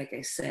things, like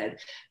I said,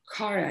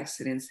 car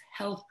accidents,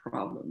 health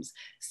problems,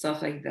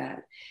 stuff like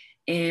that.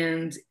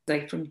 And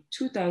like from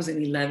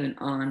 2011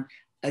 on,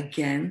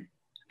 again,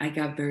 I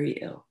got very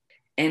ill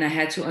and I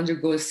had to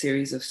undergo a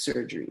series of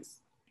surgeries.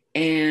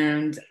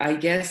 And I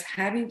guess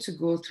having to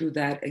go through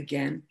that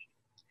again,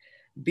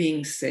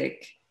 being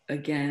sick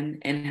again,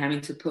 and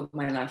having to put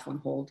my life on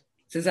hold,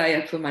 since I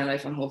had put my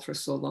life on hold for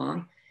so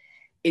long,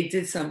 it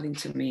did something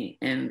to me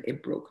and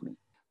it broke me.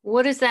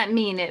 What does that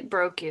mean, it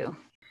broke you?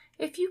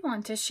 If you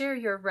want to share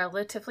your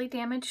relatively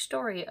damaged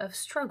story of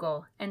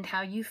struggle and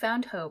how you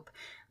found hope,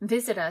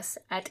 visit us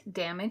at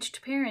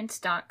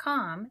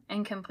damagedparents.com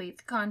and complete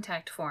the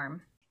contact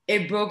form.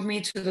 It broke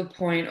me to the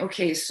point,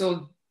 okay,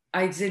 so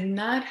I did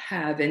not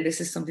have, and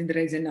this is something that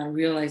I did not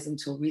realize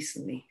until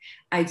recently,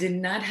 I did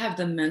not have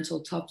the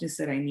mental toughness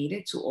that I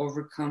needed to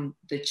overcome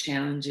the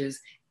challenges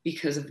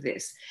because of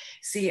this.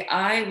 See,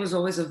 I was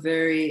always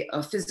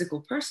a physical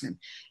person.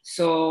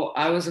 So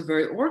I was a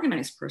very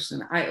organized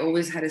person. I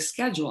always had a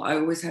schedule. I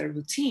always had a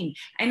routine.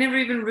 I never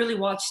even really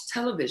watched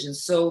television.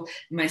 So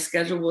my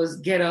schedule was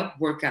get up,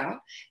 work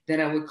out. Then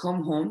I would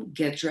come home,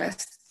 get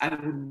dressed. I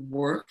would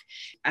work.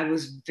 I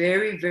was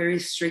very, very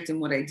strict in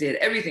what I did,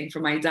 everything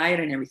from my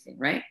diet and everything,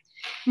 right?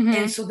 Mm-hmm.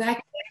 And so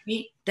that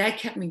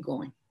kept me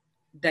going.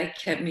 That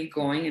kept me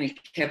going, and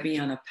it kept me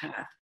on a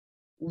path.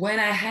 When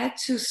I had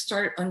to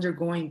start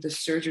undergoing the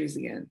surgeries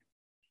again,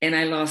 and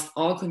I lost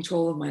all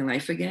control of my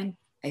life again,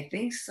 I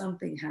think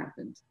something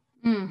happened.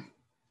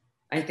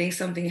 I think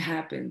something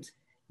happened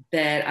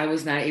that I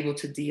was not able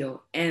to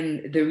deal.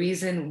 And the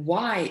reason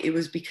why, it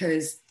was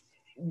because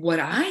what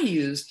I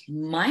used,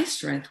 my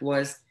strength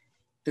was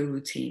the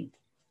routine.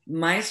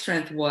 My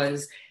strength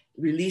was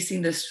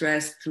releasing the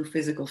stress through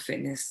physical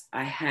fitness.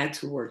 I had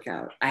to work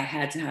out. I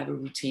had to have a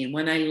routine.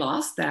 When I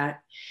lost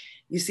that,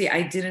 you see,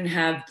 I didn't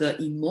have the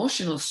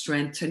emotional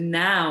strength to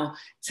now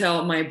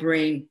tell my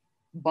brain,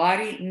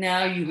 body,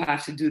 now you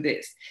have to do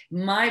this.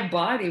 My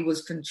body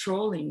was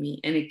controlling me,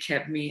 and it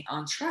kept me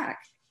on track.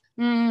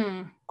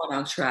 On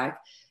track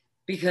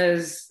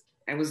because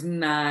I was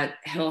not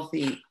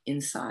healthy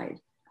inside.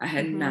 I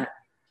had not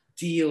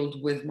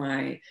dealt with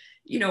my,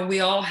 we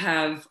all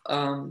have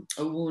a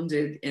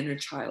wounded inner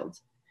child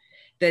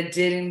that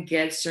didn't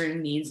get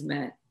certain needs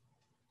met,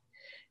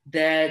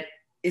 that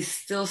is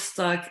still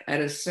stuck at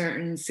a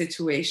certain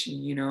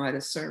situation, at a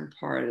certain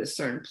part, at a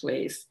certain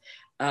place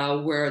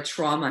where a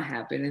trauma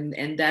happened.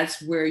 And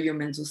that's where your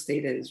mental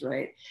state is,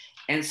 right?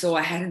 And so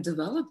I hadn't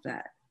developed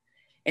that.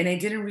 And I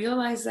didn't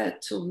realize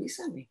that till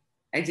recently.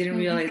 I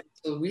didn't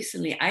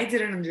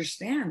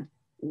understand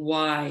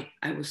why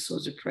I was so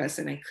depressed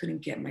and I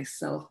couldn't get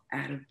myself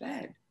out of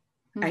bed.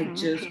 I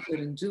just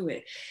couldn't do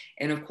it.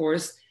 And of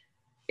course,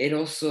 it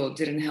also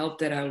didn't help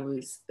that I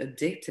was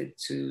addicted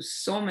to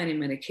so many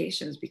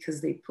medications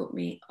because they put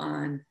me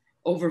on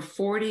over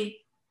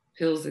 40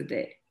 pills a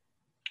day.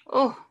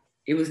 Oh,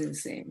 it was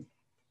insane.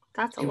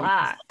 That's a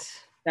lot.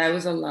 That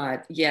was a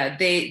lot. Yeah,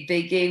 they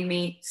gave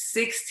me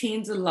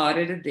 16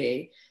 Dilaudid a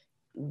day,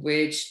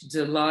 which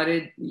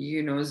Dilaudid,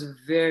 is a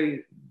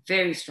very,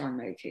 very strong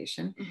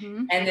medication.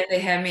 And then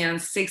they had me on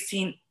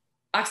 16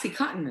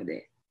 Oxycontin a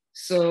day.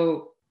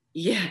 So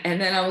yeah, and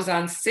then I was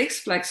on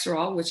 6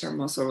 Flexerol, which are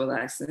muscle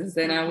relaxants.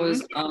 Then I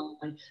was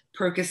on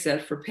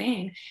Percocet for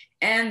pain.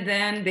 And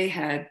then they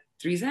had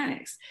 3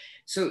 Xanax.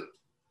 So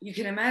you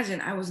can imagine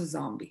I was a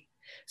zombie.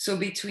 So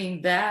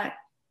between that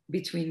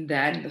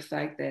and the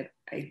fact that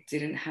I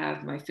didn't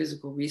have my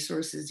physical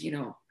resources,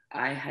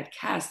 I had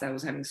cast, I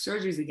was having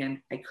surgeries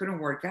again. I couldn't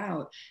work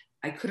out.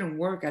 I couldn't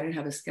work. I didn't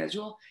have a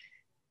schedule.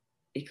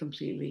 It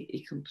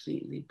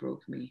completely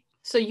broke me.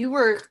 So you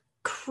were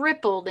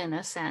crippled in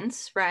a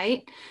sense,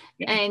 right?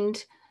 Yeah.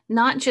 And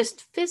not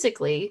just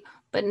physically,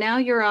 but now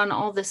you're on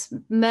all this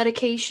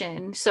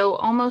medication. So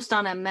almost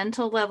on a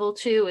mental level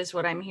too, is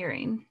what I'm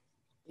hearing.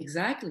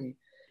 Exactly.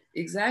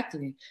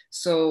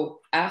 So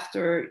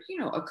after,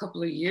 a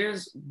couple of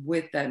years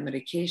with that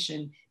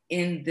medication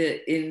in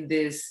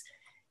this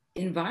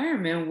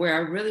environment where I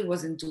really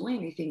wasn't doing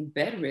anything,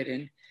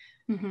 bedridden,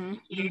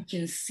 you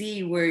can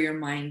see where your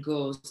mind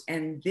goes.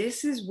 And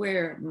this is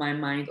where my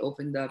mind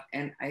opened up,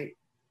 and I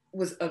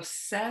was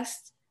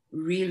obsessed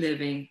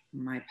reliving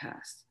my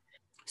past.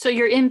 So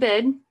you're in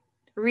bed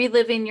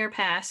reliving your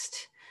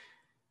past,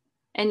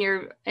 and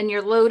you're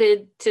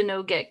loaded to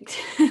no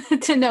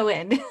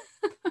end.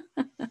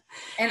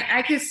 And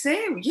I could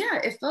say, yeah,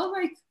 it felt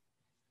like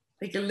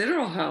a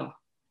literal hell.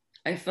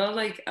 I felt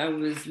like I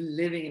was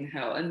living in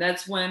hell. And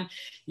that's when,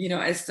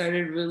 I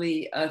started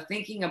really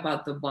thinking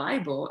about the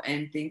Bible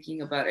and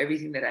thinking about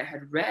everything that I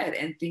had read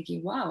and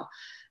thinking, wow,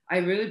 I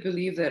really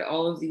believe that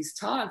all of these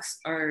talks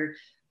are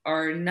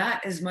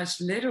not as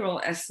much literal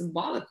as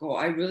symbolical.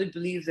 I really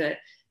believe that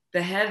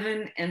the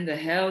heaven and the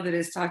hell that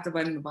is talked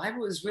about in the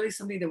Bible is really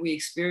something that we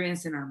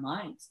experience in our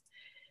minds.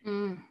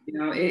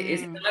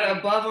 It's not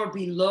above or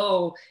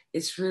below.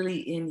 It's really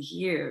in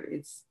here.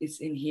 It's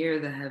in here,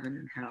 the heaven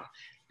and hell,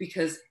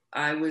 because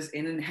I was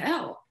in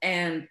hell,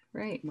 and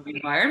my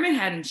environment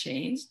hadn't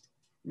changed.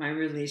 My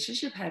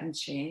relationship hadn't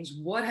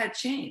changed. What had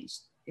changed?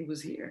 It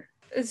was here.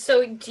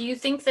 So do you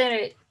think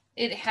that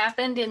it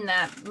happened in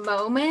that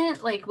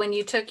moment? Like when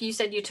you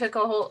said you took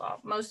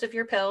most of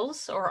your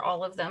pills or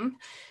all of them,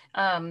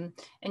 and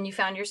you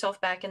found yourself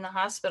back in the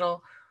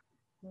hospital.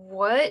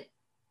 What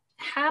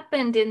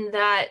happened in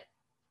that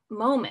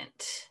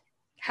moment?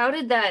 How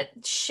did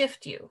that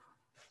shift you?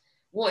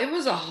 Well, it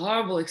was a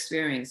horrible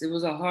experience. It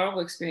was a horrible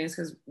experience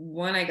because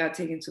when I got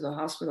taken to the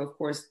hospital, of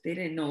course, they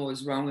didn't know what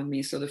was wrong with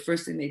me. So the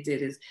first thing they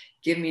did is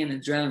give me an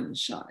adrenaline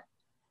shot.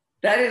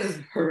 That is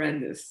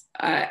horrendous.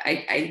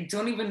 I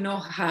don't even know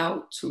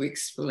how to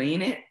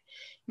explain it.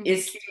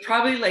 It's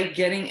probably like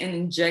getting an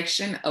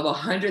injection of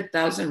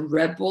 100,000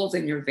 Red Bulls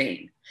in your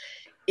vein.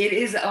 It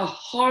is a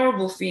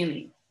horrible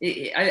feeling.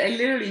 I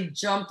literally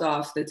jumped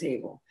off the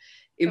table.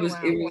 It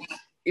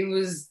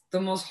was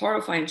the most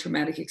horrifying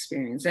traumatic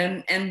experience.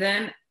 And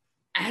then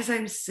as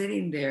I'm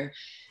sitting there,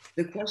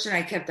 the question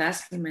I kept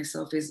asking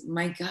myself is,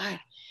 my God,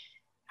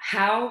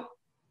 how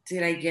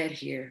did I get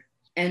here?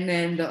 And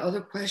then the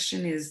other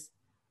question is,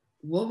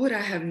 what would I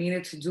have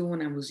needed to do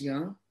when I was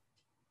young?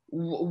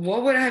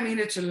 What would I have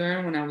needed to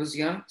learn when I was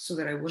young so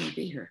that I wouldn't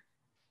be here?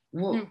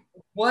 What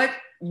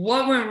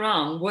went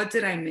wrong? What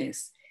did I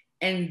miss?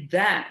 And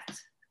that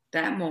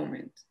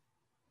moment,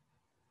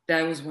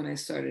 that was when I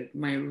started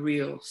my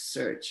real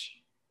search.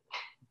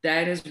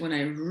 That is when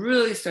I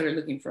really started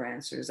looking for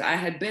answers. I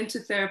had been to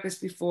therapists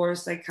before,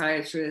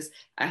 psychiatrists.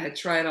 I had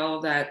tried all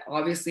of that.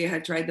 Obviously, I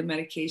had tried the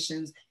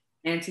medications,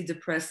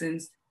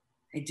 antidepressants.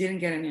 I didn't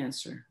get an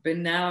answer, but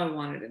now I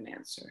wanted an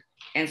answer.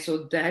 And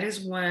so that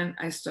is when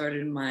I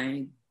started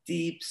my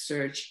deep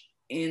search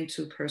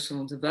into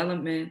personal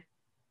development.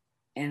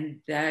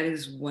 And that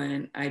is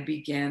when I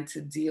began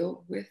to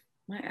deal with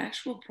my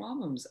actual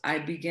problems. I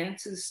began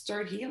to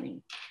start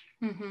healing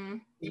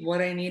what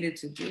I needed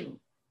to do.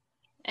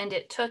 And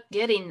it took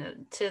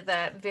getting to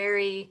the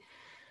very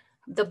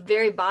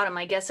bottom,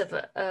 I guess,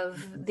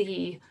 of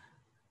the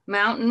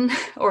mountain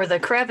or the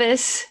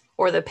crevice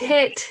or the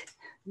pit.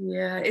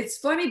 Yeah, it's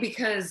funny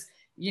because,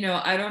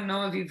 I don't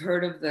know if you've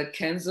heard of the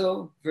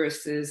Kenzo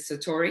versus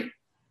Satori.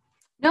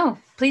 No,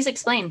 please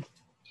explain.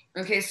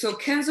 Okay, so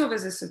Kenzo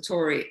versus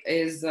Satori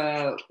is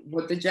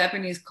what the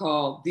Japanese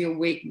call the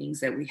awakenings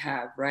that we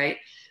have, right?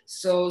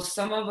 So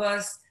some of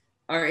us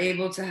are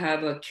able to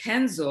have a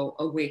Kenzo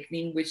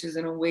awakening, which is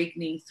an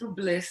awakening through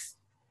bliss,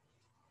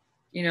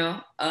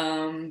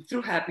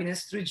 through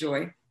happiness, through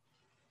joy.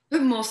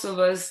 But most of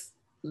us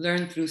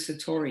learn through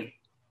Satori,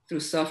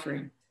 through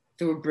suffering,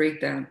 through a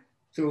breakdown,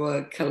 through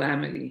a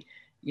calamity,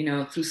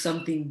 through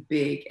something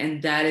big.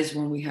 And that is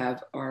when we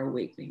have our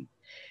awakening.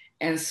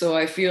 And so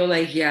I feel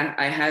like,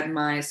 I had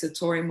my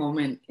Satori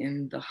moment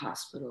in the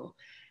hospital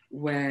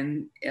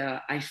when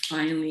I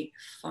finally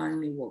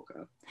woke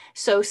up.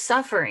 So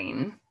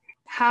suffering,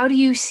 how do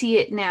you see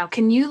it now?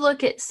 Can you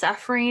look at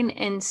suffering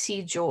and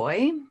see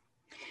joy?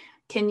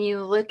 Can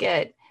you look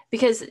at,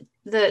 because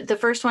the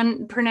first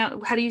one,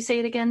 how do you say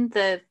it again?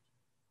 The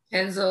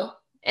Enzo,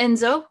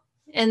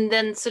 and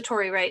then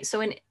Satori, right?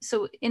 So in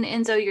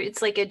Enzo,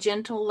 it's like a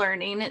gentle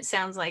learning, it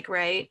sounds like,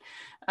 right?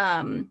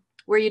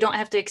 Where you don't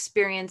have to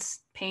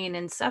experience pain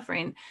and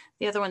suffering.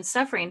 The other one's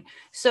suffering.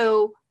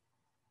 So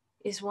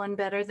is one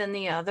better than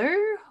the other?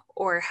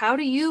 Or how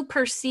do you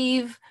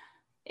perceive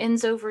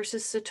Enzo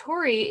versus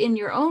Satori in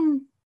your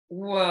own?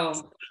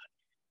 Well,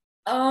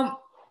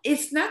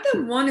 it's not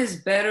that one is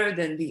better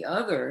than the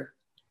other.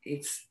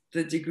 It's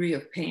the degree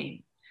of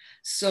pain.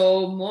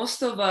 So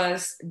most of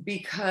us,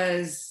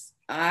 because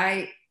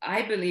I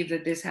believe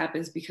that this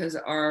happens because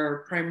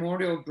our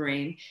primordial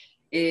brain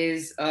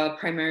is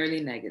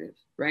primarily negative,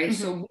 right?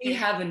 So we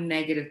have a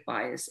negative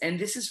bias, and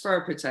this is for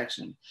our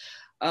protection.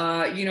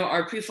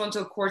 Our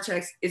prefrontal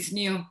cortex, it's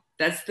new.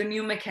 That's the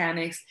new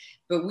mechanics,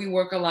 but we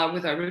work a lot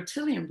with our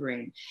reptilian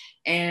brain.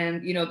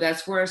 And,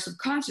 that's where our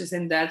subconscious,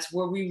 and that's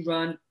where we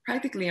run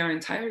practically our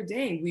entire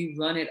day. We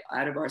run it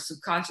out of our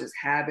subconscious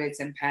habits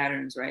and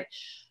patterns, right?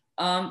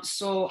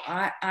 So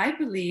I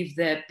believe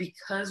that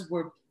because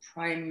we're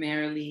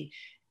primarily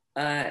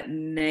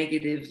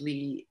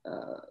negatively,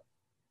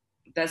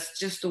 that's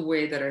just the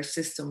way that our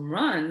system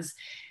runs,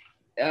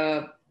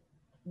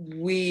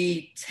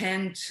 we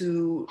tend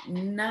to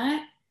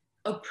not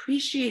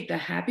appreciate the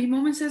happy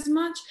moments as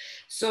much.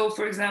 So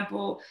for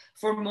example,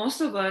 for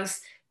most of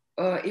us,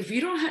 if we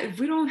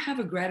don't have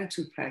a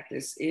gratitude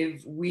practice,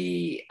 if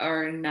we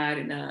are not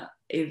in a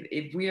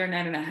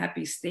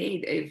happy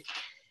state,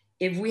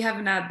 if we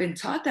have not been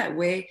taught that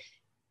way,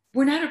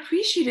 we're not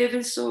appreciative.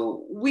 And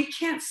so we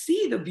can't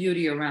see the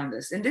beauty around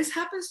us. And this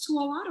happens to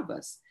a lot of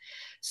us.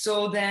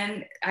 So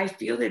then I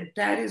feel that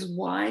that is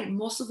why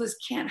most of us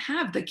can't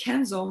have the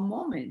Kenzo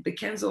moment, the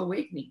Kenzo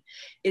awakening.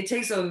 It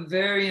takes a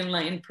very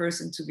enlightened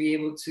person to be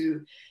able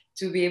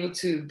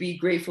to be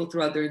grateful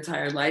throughout their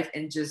entire life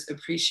and just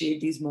appreciate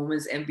these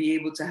moments and be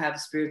able to have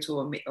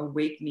spiritual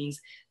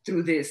awakenings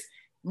through this.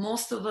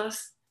 Most of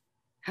us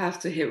have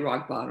to hit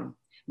rock bottom.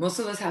 Most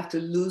of us have to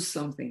lose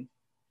something.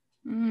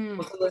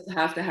 Most of us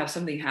have to have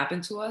something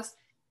happen to us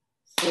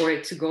for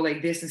it to go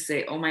like this and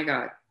say, oh my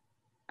God,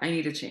 I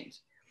need to change.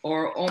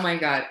 Or, oh my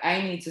God,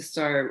 I need to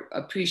start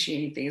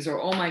appreciating things.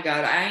 Or, oh my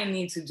God, I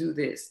need to do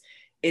this.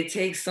 It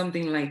takes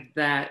something like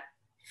that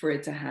for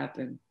it to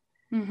happen.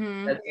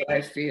 Mm-hmm. That's what I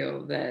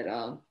feel,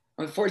 that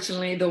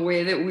unfortunately, the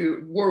way that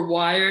we're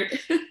wired,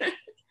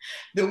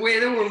 the way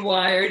that we're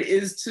wired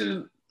is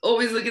to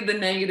always look at the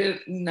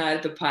negative, not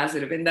at the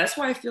positive. And that's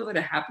why I feel that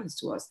it happens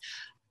to us.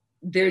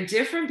 They're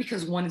different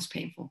because one is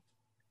painful.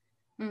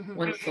 Mm-hmm.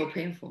 One is so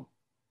painful.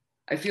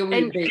 I feel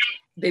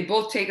they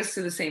both take us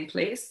to the same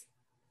place.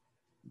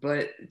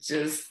 But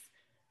just,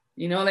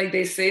 like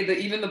they say that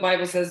even the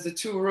Bible says the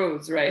two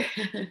roads, right?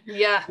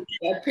 Yeah.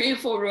 That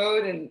painful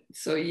road. And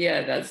so,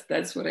 yeah,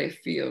 that's what I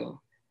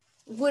feel.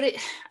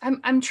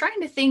 I'm trying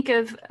to think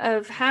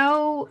of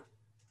how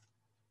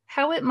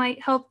it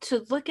might help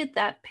to look at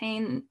that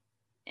pain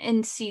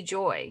and see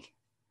joy.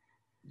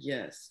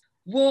 Yes.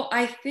 Well,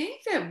 I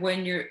think that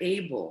when you're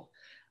able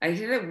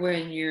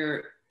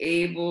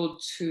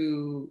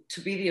to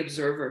be the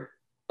observer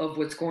of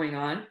what's going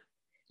on,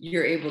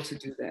 you're able to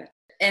do that.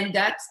 And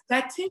that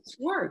takes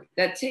work.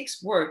 That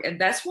takes work. And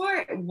that's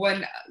why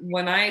when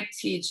I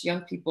teach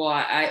young people,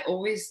 I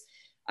always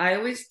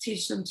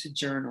teach them to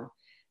journal,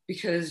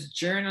 because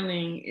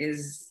journaling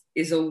is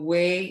a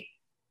way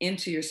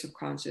into your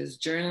subconscious.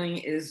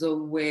 Journaling is a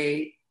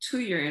way to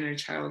your inner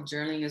child.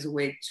 Journaling is a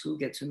way to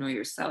get to know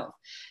yourself.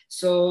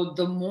 So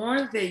the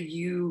more that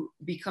you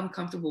become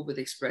comfortable with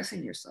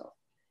expressing yourself,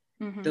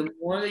 mm-hmm. the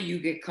more that you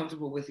get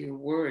comfortable with your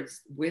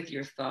words, with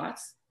your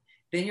thoughts,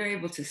 then you're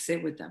able to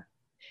sit with them.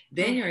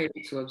 Then you're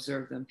able to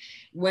observe them.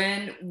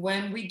 When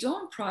we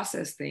don't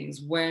process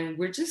things, when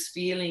we're just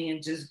feeling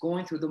and just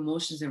going through the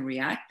motions and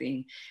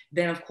reacting,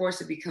 then of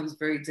course it becomes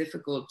very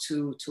difficult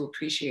to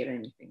appreciate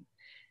anything,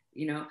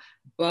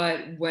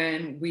 But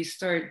when we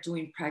start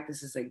doing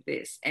practices like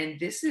this, and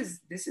this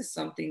is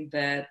something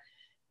that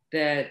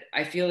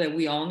I feel that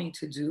we all need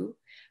to do.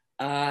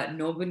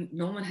 No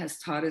one has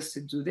taught us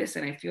to do this,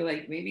 and I feel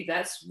like maybe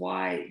that's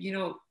why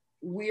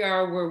we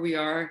are where we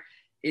are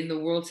in the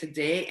world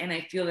today. And I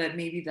feel that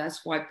maybe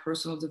that's why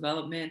personal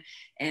development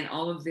and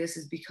all of this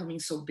is becoming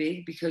so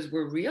big, because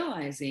we're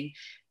realizing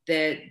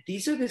that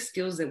these are the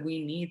skills that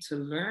we need to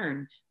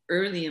learn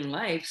early in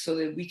life so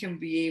that we can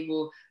be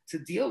able to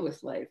deal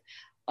with life.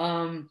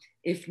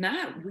 If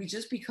not, we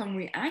just become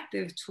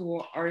reactive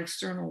to our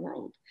external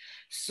world.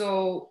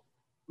 So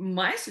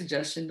my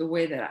suggestion, the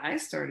way that I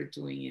started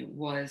doing it,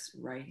 was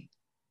writing.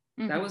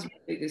 Mm-hmm. That was my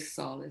biggest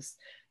solace,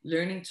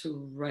 learning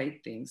to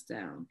write things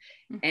down.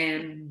 Mm-hmm.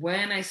 And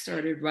when I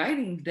started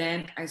writing,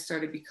 then I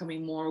started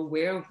becoming more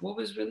aware of what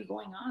was really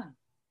going on.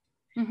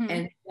 Mm-hmm.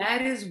 And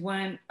that is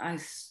when I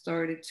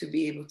started to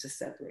be able to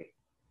separate.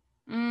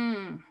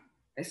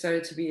 I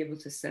started to be able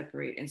to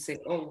separate and say,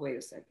 oh, wait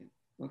a second.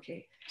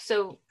 Okay.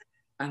 So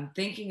I'm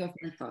thinking of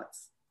my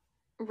thoughts.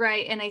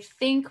 Right. And I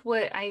think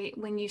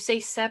when you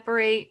say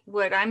separate,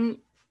 what I'm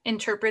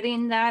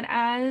interpreting that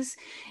as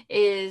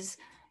is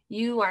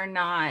you are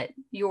not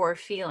your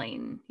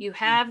feeling. You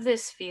have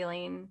this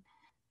feeling,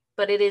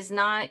 but it is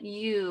not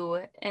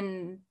you.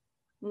 And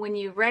when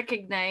you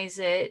recognize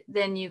it,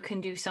 then you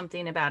can do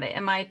something about it.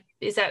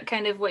 Is that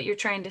kind of what you're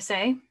trying to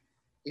say?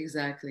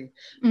 Exactly.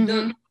 Mm-hmm.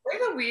 The way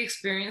that we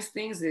experience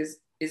things is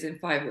in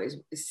 5 ways: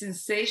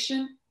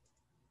 sensation,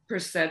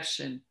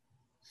 perception,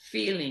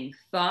 feeling,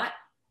 thought,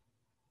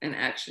 and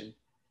action.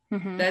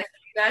 Mm-hmm.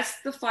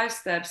 That's the 5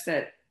 steps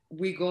that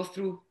we go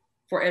through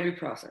for every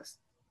process: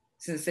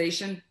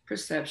 sensation,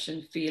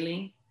 perception,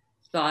 feeling,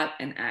 thought,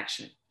 and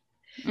action.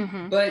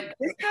 Mm-hmm. But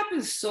this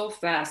happens so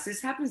fast.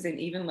 This happens in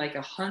even like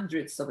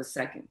 100th of a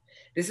second.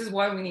 This is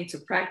why we need to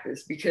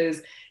practice,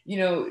 because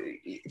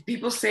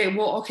people say,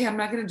 well, okay, I'm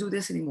not going to do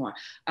this anymore.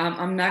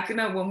 I'm not going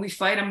to, when we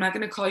fight, I'm not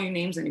going to call you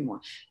names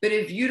anymore. But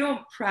if you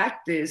don't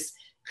practice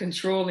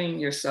controlling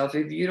yourself,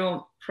 if you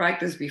don't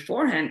practice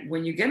beforehand,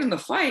 when you get in the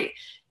fight,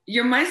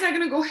 your mind's not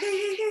going to go,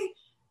 hey,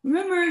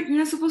 remember, you're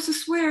not supposed to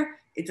swear.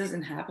 It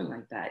doesn't happen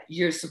like that.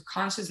 Your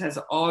subconscious has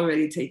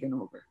already taken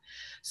over.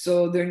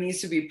 So there needs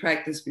to be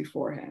practice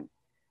beforehand.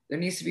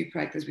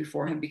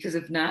 Because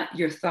if not,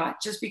 your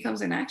thought just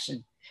becomes an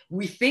action.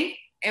 We think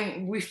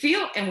and we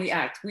feel and we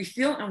act.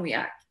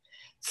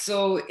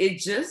 So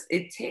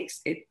it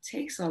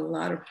takes a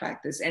lot of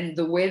practice. And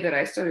the way that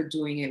I started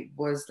doing it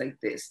was like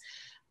this.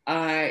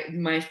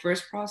 My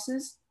first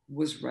process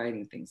was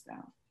writing things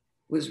down.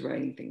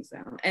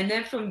 And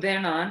then from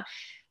then on,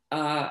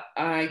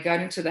 I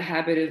got into the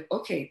habit of,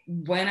 okay,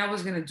 when I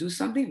was going to do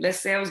something, let's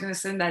say I was going to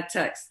send that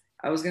text,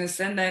 I was going to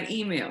send that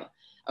email,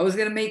 I was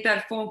going to make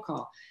that phone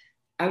call.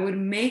 I would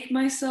make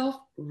myself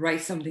write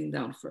something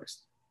down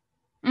first.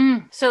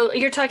 So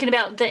you're talking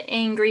about the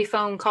angry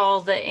phone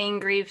call, the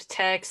angry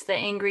text, the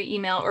angry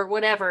email, or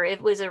whatever. It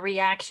was a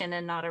reaction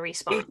and not a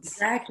response.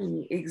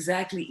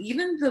 Exactly.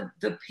 Even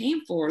the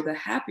painful or the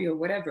happy or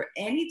whatever.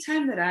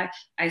 Anytime that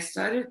I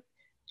started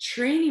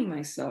training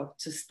myself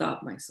to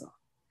stop myself.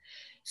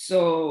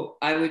 So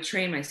I would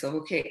train myself.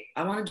 Okay,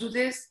 I want to do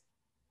this.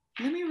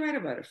 Let me write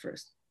about it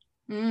first.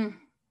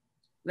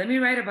 Let me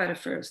write about it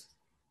first.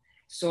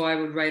 So I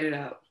would write it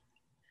out.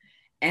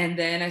 And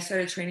then I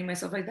started training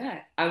myself like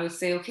that. I would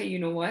say, okay, you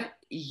know what?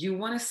 You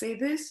want to say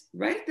this?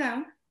 Write it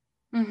down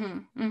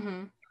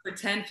for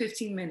 10,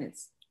 15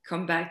 minutes.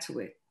 Come back to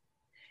it.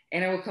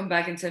 And I would come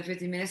back in 10,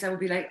 15 minutes. I would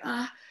be like,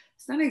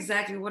 it's not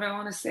exactly what I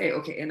want to say.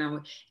 Okay.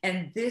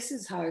 And this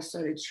is how I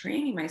started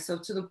training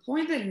myself to the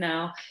point that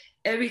now,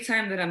 every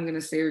time that I'm going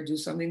to say or do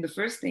something, the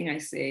first thing I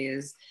say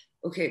is,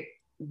 okay,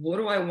 what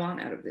do I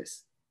want out of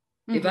this?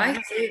 If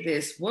I say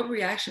this, what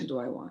reaction do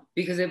I want?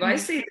 Because if I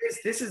say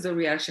this is the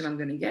reaction I'm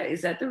going to get.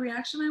 Is that the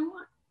reaction I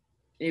want?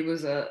 It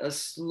was a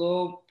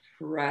slow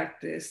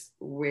practice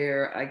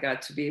where I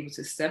got to be able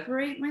to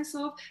separate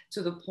myself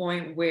to the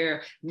point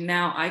where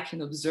now I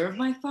can observe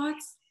my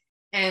thoughts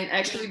and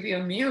actually be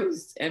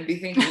amused and be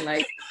thinking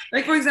like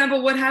for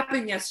example, what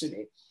happened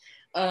yesterday?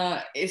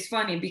 It's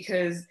funny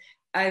because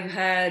I've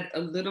had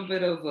a little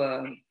bit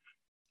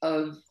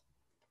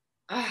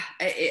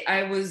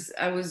I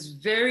was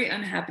very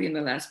unhappy in the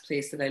last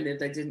place that I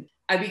lived.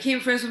 I became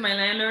friends with my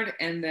landlord,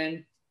 and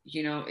then,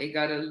 it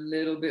got a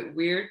little bit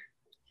weird.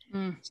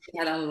 She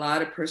had a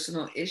lot of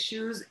personal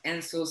issues.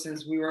 And so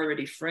since we were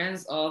already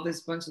friends, all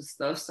this bunch of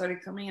stuff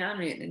started coming out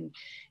of it.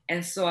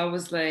 And so I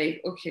was like,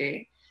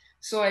 okay.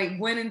 So I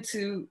went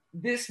into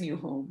this new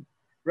home,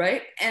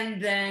 right?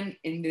 And then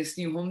in this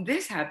new home,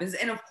 this happens.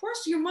 And of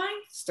course your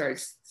mind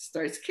starts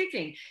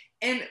kicking.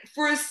 And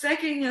for a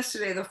second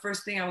yesterday, the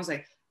first thing I was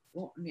like,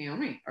 well,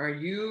 Naomi,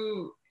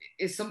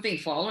 is something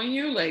following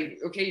you? Like,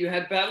 okay, you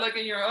had bad luck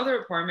in your other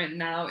apartment.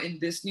 Now in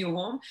this new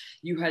home,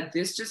 you had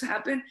this just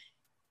happen.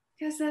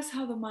 Because that's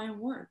how the mind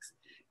works.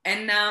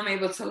 And now I'm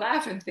able to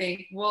laugh and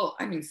think, well,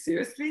 I mean,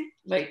 seriously,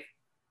 like,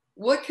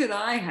 what could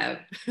I have?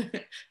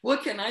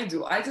 What can I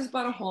do? I just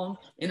bought a home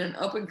in an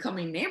up and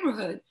coming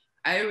neighborhood.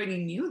 I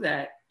already knew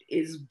that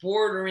is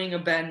bordering a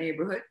bad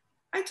neighborhood.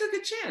 I took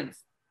a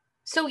chance.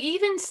 So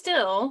even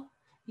still,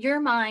 your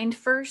mind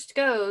first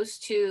goes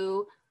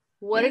to,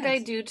 what did I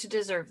do to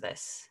deserve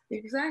this?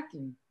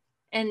 Exactly.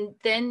 And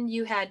then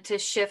you had to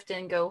shift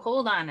and go,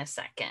 hold on a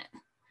second.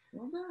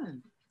 Hold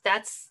on.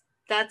 That's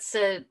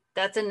a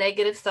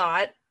negative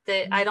thought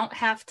that I don't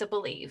have to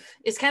believe,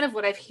 is kind of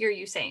what I hear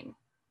you saying.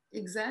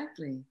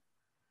 Exactly.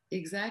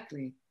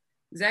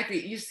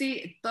 You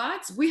see,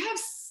 thoughts, we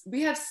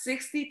have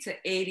 60 to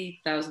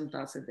 80,000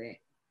 thoughts a day.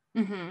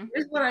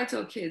 Here's what I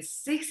tell kids: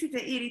 60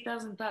 to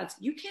 80,000 thoughts.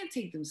 You can't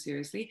take them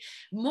seriously.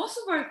 Most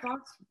of our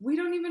thoughts, we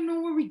don't even know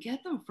where we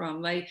get them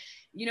from. Like,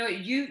 you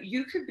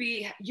could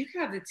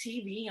have the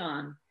TV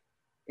on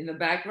in the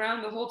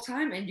background the whole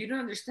time and you don't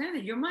understand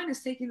it. Your mind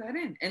is taking that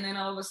in. And then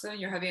all of a sudden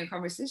you're having a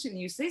conversation and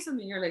you say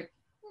something, you're like,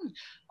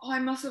 I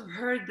must have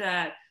heard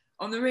that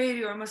on the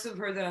radio, or I must have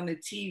heard that on the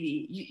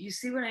TV. You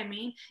see what I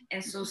mean?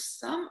 And so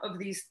some of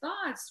these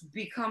thoughts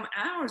become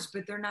ours,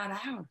 but they're not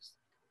ours.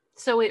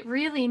 So it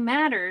really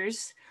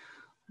matters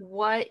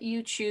what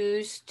you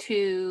choose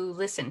to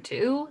listen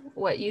to,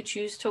 what you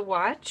choose to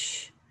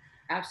watch.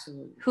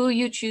 Absolutely. Who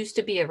you choose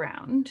to be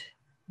around.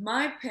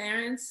 My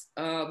parents,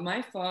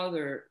 my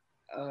father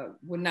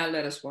would not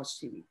let us watch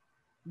TV.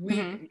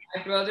 My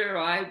brother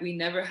or we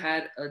never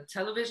had a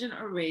television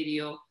or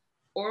radio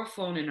or a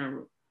phone in our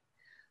room.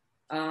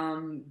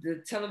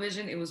 The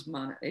television, it was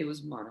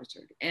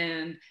monitored.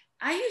 And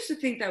I used to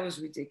think that was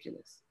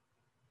ridiculous.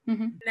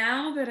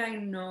 Now that I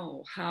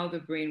know how the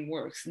brain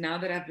works, now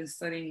that I've been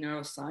studying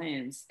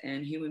neuroscience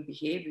and human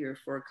behavior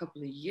for a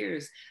couple of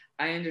years,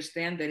 I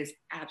understand that it's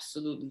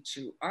absolutely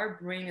true. Our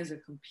brain is a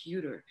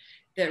computer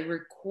that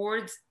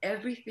records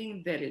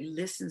everything that it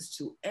listens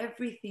to,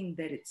 everything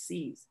that it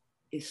sees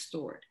is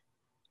stored.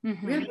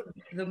 We have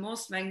the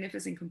most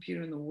magnificent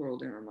computer in the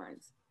world in our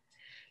minds.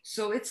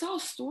 So it's all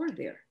stored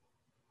there.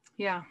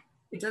 Yeah.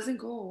 It doesn't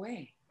go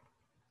away.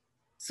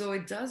 So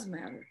it does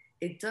matter.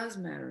 It does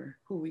matter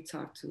who we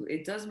talk to.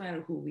 It does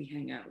matter who we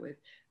hang out with.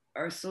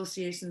 Our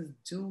associations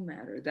do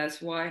matter.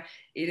 That's why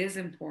it is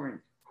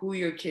important who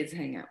your kids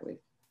hang out with.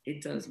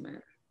 It does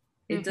matter.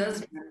 It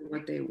does matter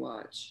what they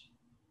watch.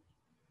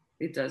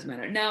 It does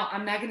matter. Now,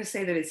 I'm not going to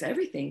say that it's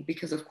everything,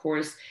 because of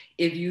course,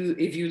 if you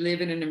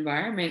live in an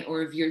environment,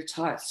 or if you're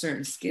taught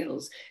certain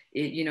skills,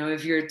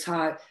 if you're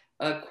taught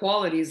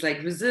qualities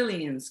like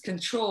resilience,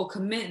 control,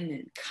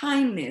 commitment,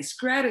 kindness,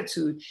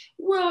 gratitude,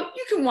 well,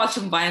 you can watch a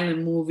violent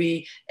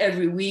movie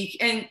every week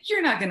and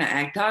you're not going to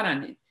act out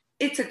on it.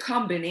 It's a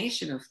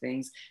combination of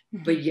things.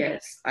 But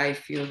yes, I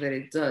feel that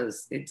it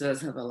does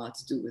have a lot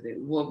to do with it.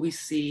 What we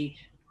see,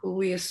 who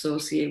we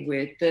associate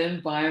with, the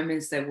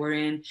environments that we're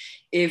in.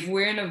 If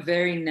we're in a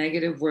very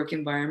negative work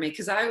environment,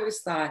 because I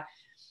always thought,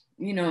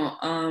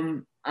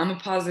 I'm a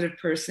positive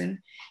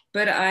person,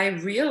 but I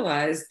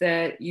realized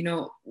that,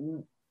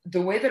 the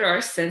way that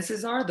our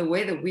senses are, the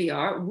way that we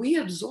are, we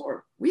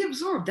absorb. We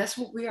absorb. That's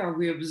what we are.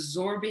 We're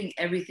absorbing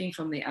everything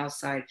from the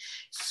outside.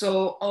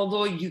 So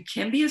although you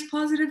can be as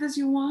positive as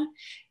you want,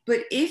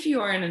 but if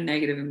you are in a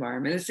negative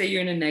environment, let's say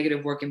you're in a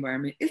negative work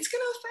environment, it's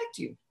going to affect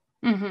you.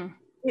 Mm-hmm.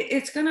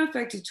 It's going to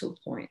affect you to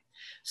a point.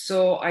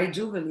 So I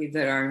do believe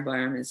that our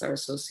environments, our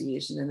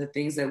association, and the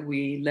things that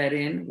we let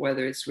in,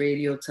 whether it's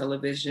radio,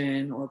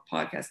 television, or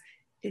podcast,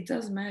 it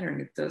does matter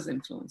and it does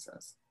influence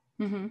us.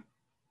 Mm-hmm.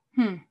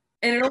 Hmm.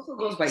 And it also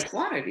goes by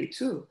quantity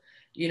too,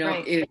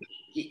 Right. if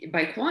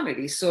by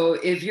quantity. So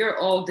if you're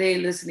all day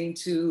listening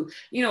to,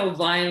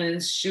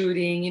 violence,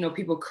 shooting,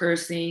 people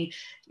cursing,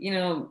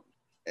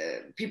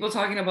 people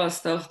talking about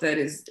stuff that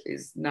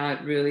is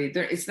not really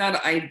there, it's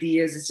not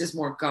ideas, it's just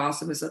more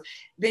gossip and stuff,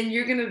 then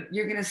you're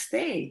gonna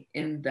stay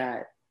in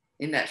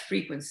that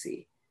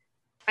frequency.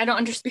 I don't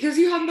understand. Because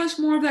you have much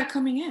more of that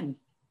coming in.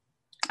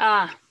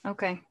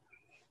 Okay.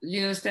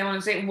 You understand what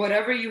I'm saying?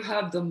 Whatever you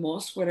have the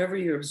most, whatever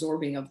you're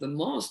absorbing of the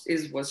most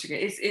is what you're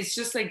getting. It's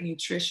just like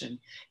nutrition.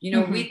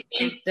 Mm-hmm. We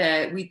think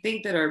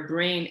that our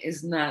brain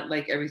is not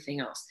like everything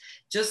else.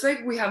 Just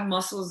like we have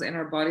muscles in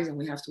our bodies and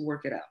we have to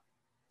work it out.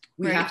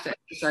 We Right. have to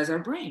exercise our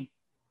brain.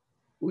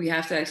 We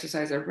have to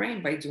exercise our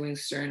brain by doing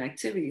certain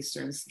activities,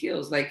 certain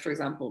skills. Like, for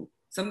example,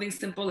 something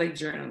simple like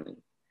journaling.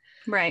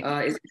 Right.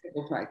 Is a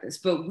simple practice,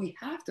 but we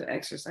have to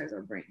exercise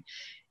our brain.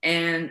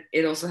 And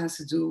it also has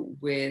to do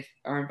with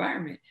our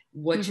environment,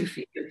 what Mm-hmm. you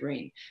feed your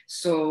brain.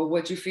 So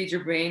what you feed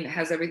your brain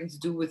has everything to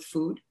do with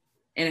food,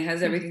 and it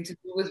has everything to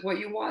do with what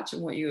you watch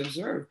and what you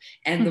observe.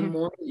 And the Mm-hmm.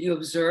 more you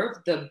observe,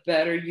 the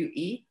better you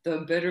eat,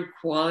 the better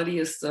quality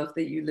of stuff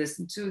that you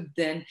listen to,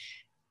 then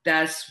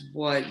that's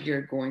what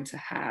you're going to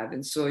have.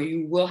 And so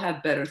you will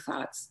have better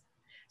thoughts.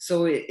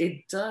 So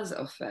it does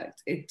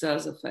affect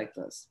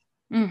us.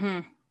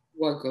 Mm-hmm.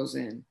 What goes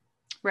in.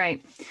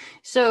 Right.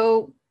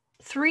 So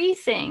 3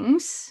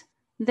 things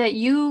that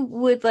you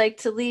would like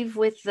to leave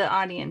with the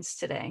audience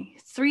today.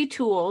 3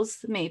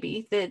 tools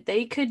maybe that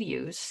they could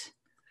use.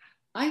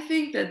 I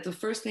think that the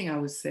first thing I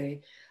would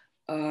say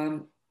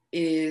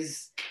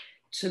is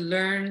to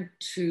learn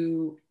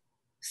to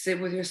sit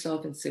with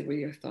yourself and sit with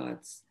your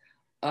thoughts.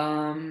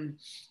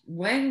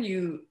 When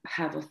you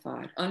have a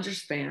thought,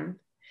 understand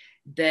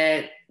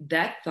that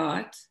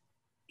thought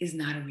is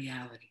not a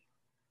reality.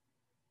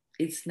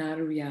 It's not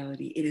a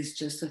reality. It is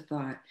just a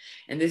thought.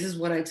 And this is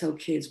what I tell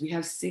kids. We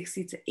have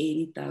 60 to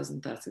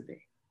 80,000 thoughts a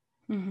day.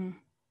 Mm-hmm.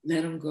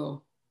 Let them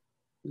go.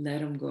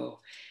 Let them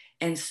go.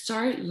 And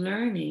start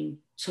learning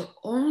to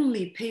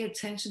only pay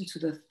attention to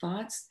the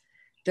thoughts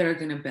that are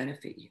going to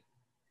benefit you.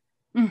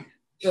 Mm.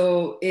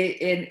 So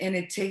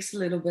it takes a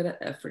little bit of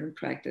effort and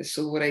practice.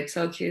 So what I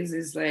tell kids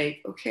is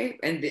like, okay,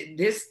 and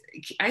this,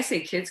 I say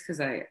kids because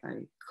I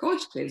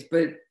coach kids,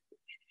 but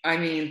I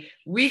mean,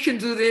 we can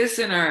do this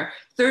in our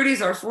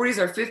 30s, our 40s,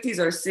 our 50s,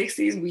 our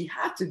 60s. We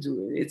have to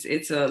do it.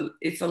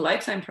 It's a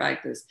lifetime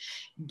practice.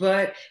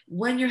 But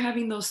when you're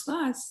having those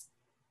thoughts,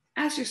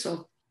 ask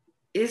yourself,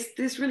 is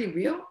this really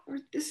real? Or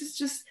this is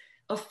just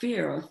a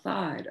fear, a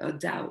thought, a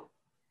doubt,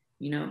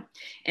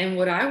 And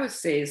what I would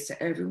say is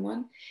to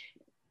everyone,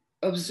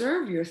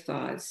 observe your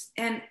thoughts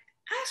and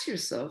ask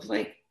yourself,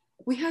 like,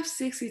 we have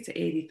 60 to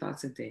 80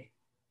 thoughts a day.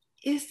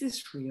 Is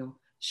this real?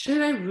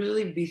 Should I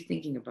really be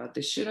thinking about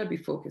this? Should I be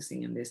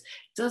focusing on this?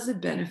 Does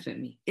it benefit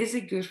me? Is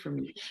it good for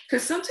me?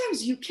 Because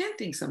sometimes you can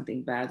think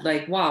something bad,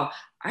 like, wow,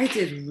 I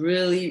did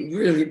really,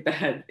 really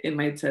bad in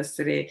my test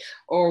today.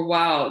 Or,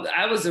 wow,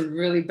 that was a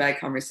really bad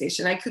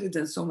conversation. I could have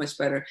done so much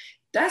better.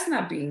 That's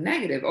not being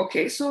negative.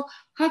 Okay, so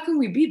how can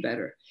we be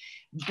better?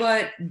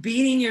 But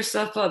beating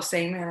yourself up,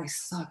 saying, man, I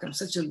suck. I'm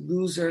such a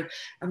loser.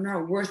 I'm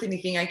not worth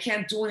anything. I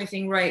can't do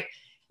anything right.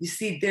 You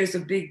see, there's a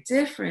big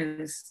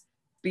difference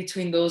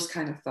between those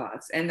kind of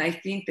thoughts. And I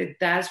think that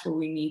that's where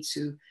we need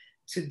to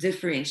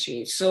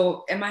differentiate.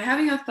 So am I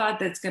having a thought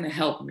that's going to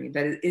help me?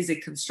 Is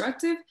it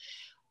constructive?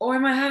 Or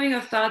am I having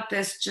a thought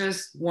that's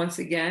just, once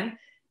again,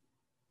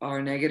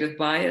 our negative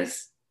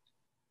bias?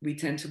 We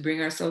tend to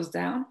bring ourselves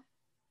down.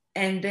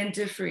 And then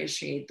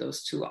differentiate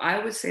those two.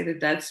 I would say that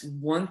that's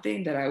one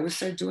thing that I would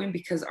start doing,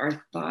 because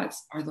our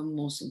thoughts are the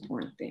most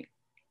important thing.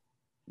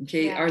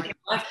 Okay, Yeah. our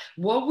thoughts,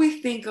 what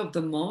we think of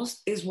the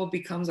most is what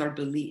becomes our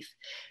belief.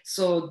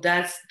 So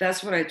that's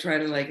what I try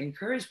to like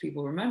encourage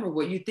people. Remember,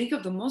 what you think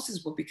of the most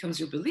is what becomes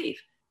your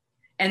belief.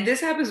 And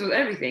this happens with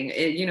everything.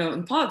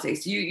 In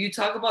politics, you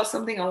talk about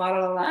something a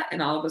lot,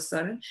 and all of a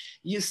sudden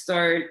you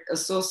start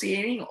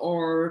associating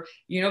or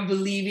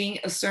believing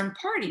a certain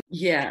party.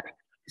 Yeah.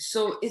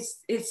 So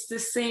it's the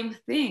same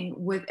thing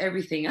with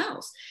everything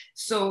else.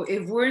 So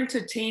if we're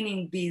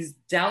entertaining these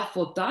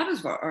doubtful thoughts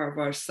of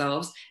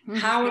ourselves, Mm-hmm.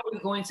 how are we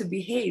going to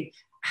behave?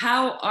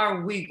 How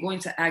are we going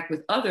to act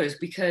with others?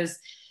 Because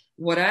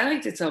what I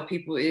like to tell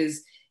people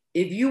is,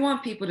 if you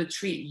want people to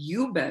treat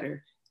you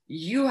better,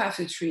 you have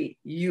to treat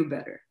you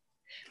better,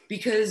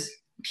 because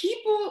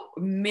people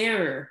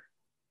mirror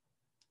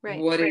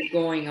what is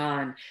going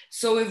on.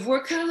 So if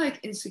we're kind of like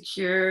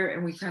insecure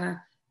and we kind of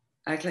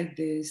act like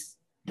this,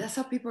 that's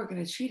how people are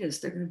going to treat us.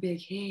 They're going to be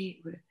like,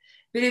 hey,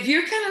 but if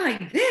you're kind of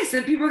like this,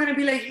 then people are going to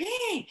be like,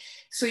 hey.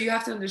 So you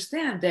have to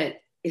understand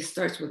that it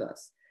starts with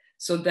us.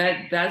 So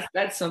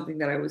that's something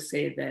that I would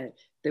say that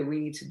we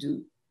need to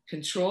do.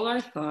 Control our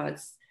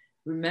thoughts.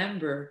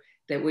 Remember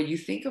that what you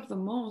think of the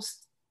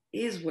most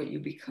is what you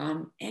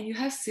become. And you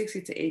have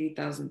 60 to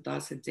 80,000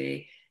 thoughts a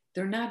day.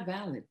 They're not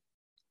valid.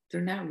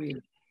 They're not real.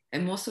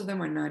 And most of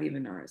them are not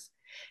even ours.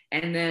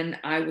 And then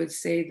I would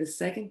say the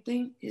second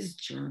thing is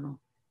journal.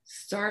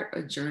 Start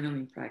a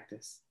journaling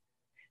practice.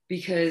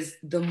 Because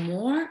the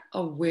more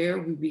aware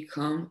we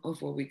become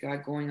of what we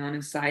got going on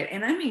inside,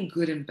 and I mean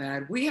good and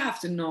bad, we have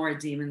to know our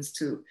demons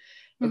too.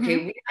 Okay,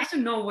 we have to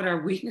know what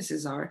our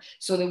weaknesses are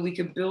so that we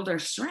can build our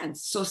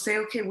strengths. So say,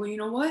 okay, well, you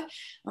know what?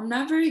 I'm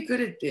not very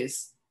good at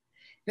this,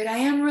 but I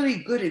am really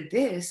good at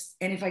this.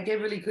 And if I get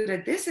really good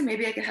at this, then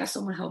maybe I can have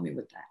someone help me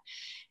with that.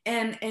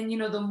 And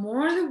the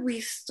more that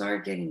we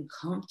start getting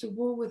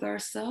comfortable with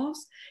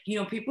ourselves,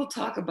 people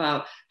talk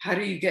about how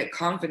do you get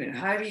confident?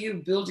 How do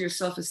you build your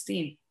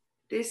self-esteem?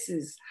 This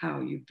is how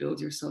you build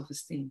your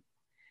self-esteem.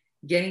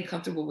 Getting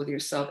comfortable with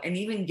yourself and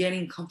even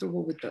getting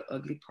comfortable with the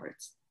ugly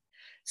parts.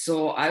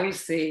 So I would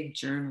say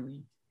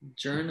journaling.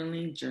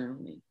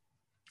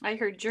 I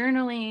heard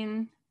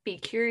journaling, be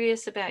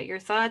curious about your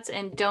thoughts,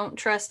 and don't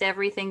trust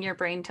everything your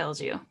brain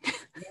tells you.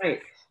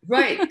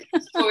 Right.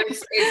 So it's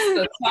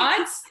the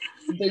thoughts,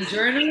 the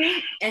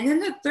journaling. And then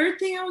the third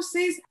thing I would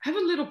say is have a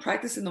little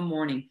practice in the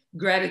morning,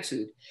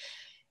 gratitude.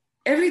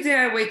 Every day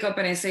I wake up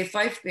and I say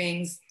 5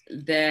 things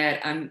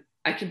that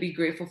I can be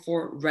grateful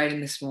for right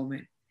in this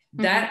moment.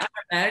 That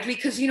automatically,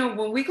 because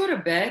when we go to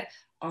bed,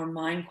 our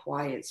mind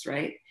quiets,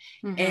 right?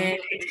 And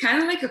it's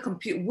kind of like a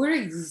computer. We're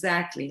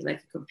exactly like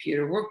a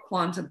computer. We're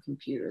quantum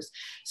computers.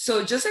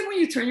 So just like when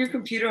you turn your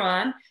computer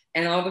on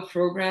and all the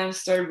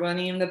programs start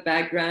running in the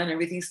background,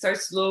 everything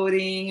starts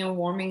loading and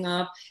warming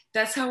up.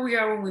 That's how we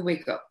are when we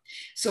wake up.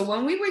 So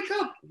when we wake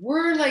up,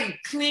 we're like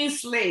clean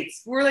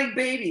slates. We're like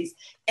babies.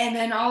 And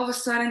then all of a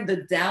sudden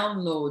the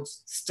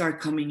downloads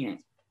start coming in.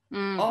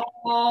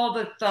 All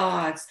the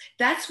thoughts.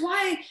 That's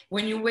why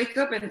when you wake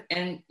up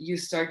and you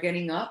start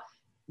getting up,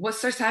 what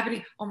starts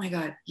happening? Oh my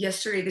God,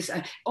 yesterday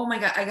oh my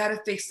God, I got to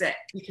fix that,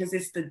 because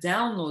it's the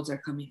downloads are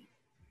coming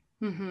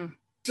in.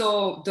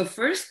 So the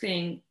first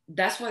thing,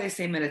 that's why they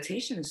say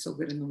meditation is so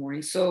good in the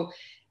morning. So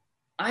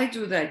I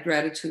do that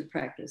gratitude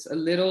practice,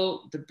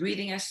 the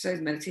breathing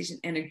exercise, meditation,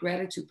 and a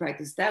gratitude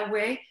practice. That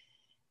way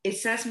it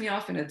sets me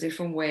off in a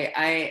different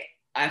way.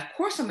 Of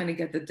course I'm going to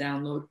get the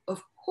download.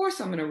 Of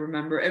course I'm going to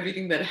remember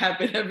everything that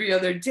happened every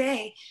other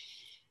day.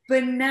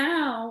 But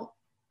now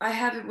I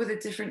have it with a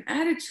different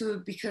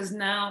attitude, because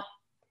now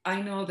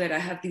I know that I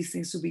have these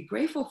things to be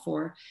grateful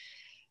for.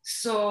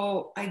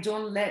 So I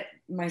don't let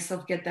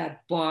myself get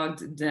that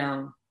bogged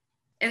down.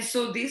 And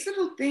so these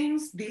little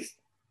things, these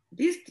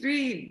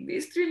three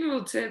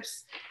little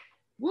tips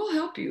will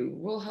help you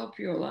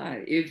a lot.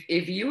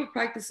 If you would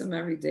practice them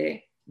every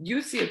day,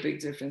 you'd see a big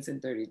difference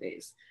in 30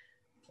 days.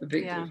 A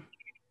big difference.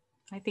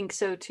 I think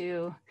so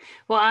too.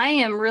 Well, I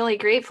am really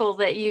grateful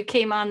that you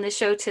came on the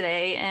show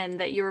today and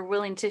that you were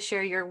willing to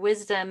share your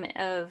wisdom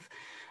of,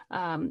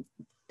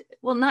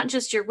 not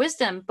just your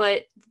wisdom,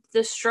 but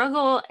the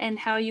struggle and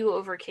how you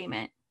overcame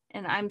it.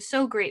 And I'm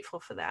so grateful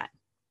for that.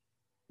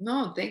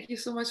 No, thank you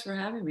so much for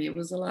having me. It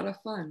was a lot of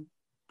fun.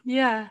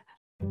 Yeah.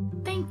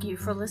 Thank you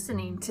for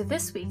listening to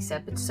this week's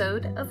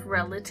episode of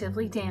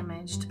Relatively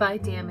Damaged by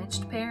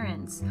Damaged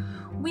Parents.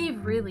 We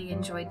really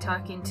enjoyed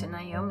talking to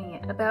Naomi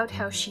about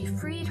how she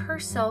freed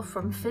herself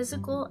from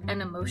physical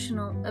and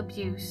emotional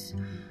abuse.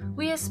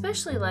 We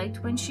especially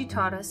liked when she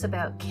taught us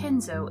about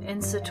Kenzo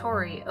and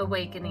Satori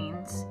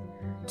awakenings.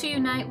 To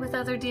unite with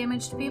other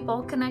damaged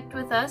people, connect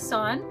with us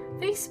on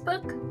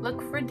Facebook.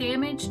 Look for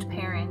Damaged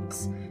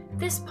Parents.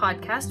 This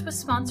podcast was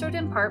sponsored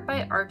in part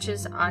by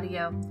Arches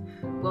Audio.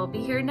 We'll be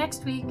here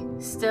next week,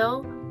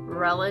 still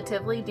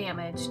relatively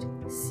damaged.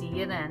 See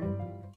you then.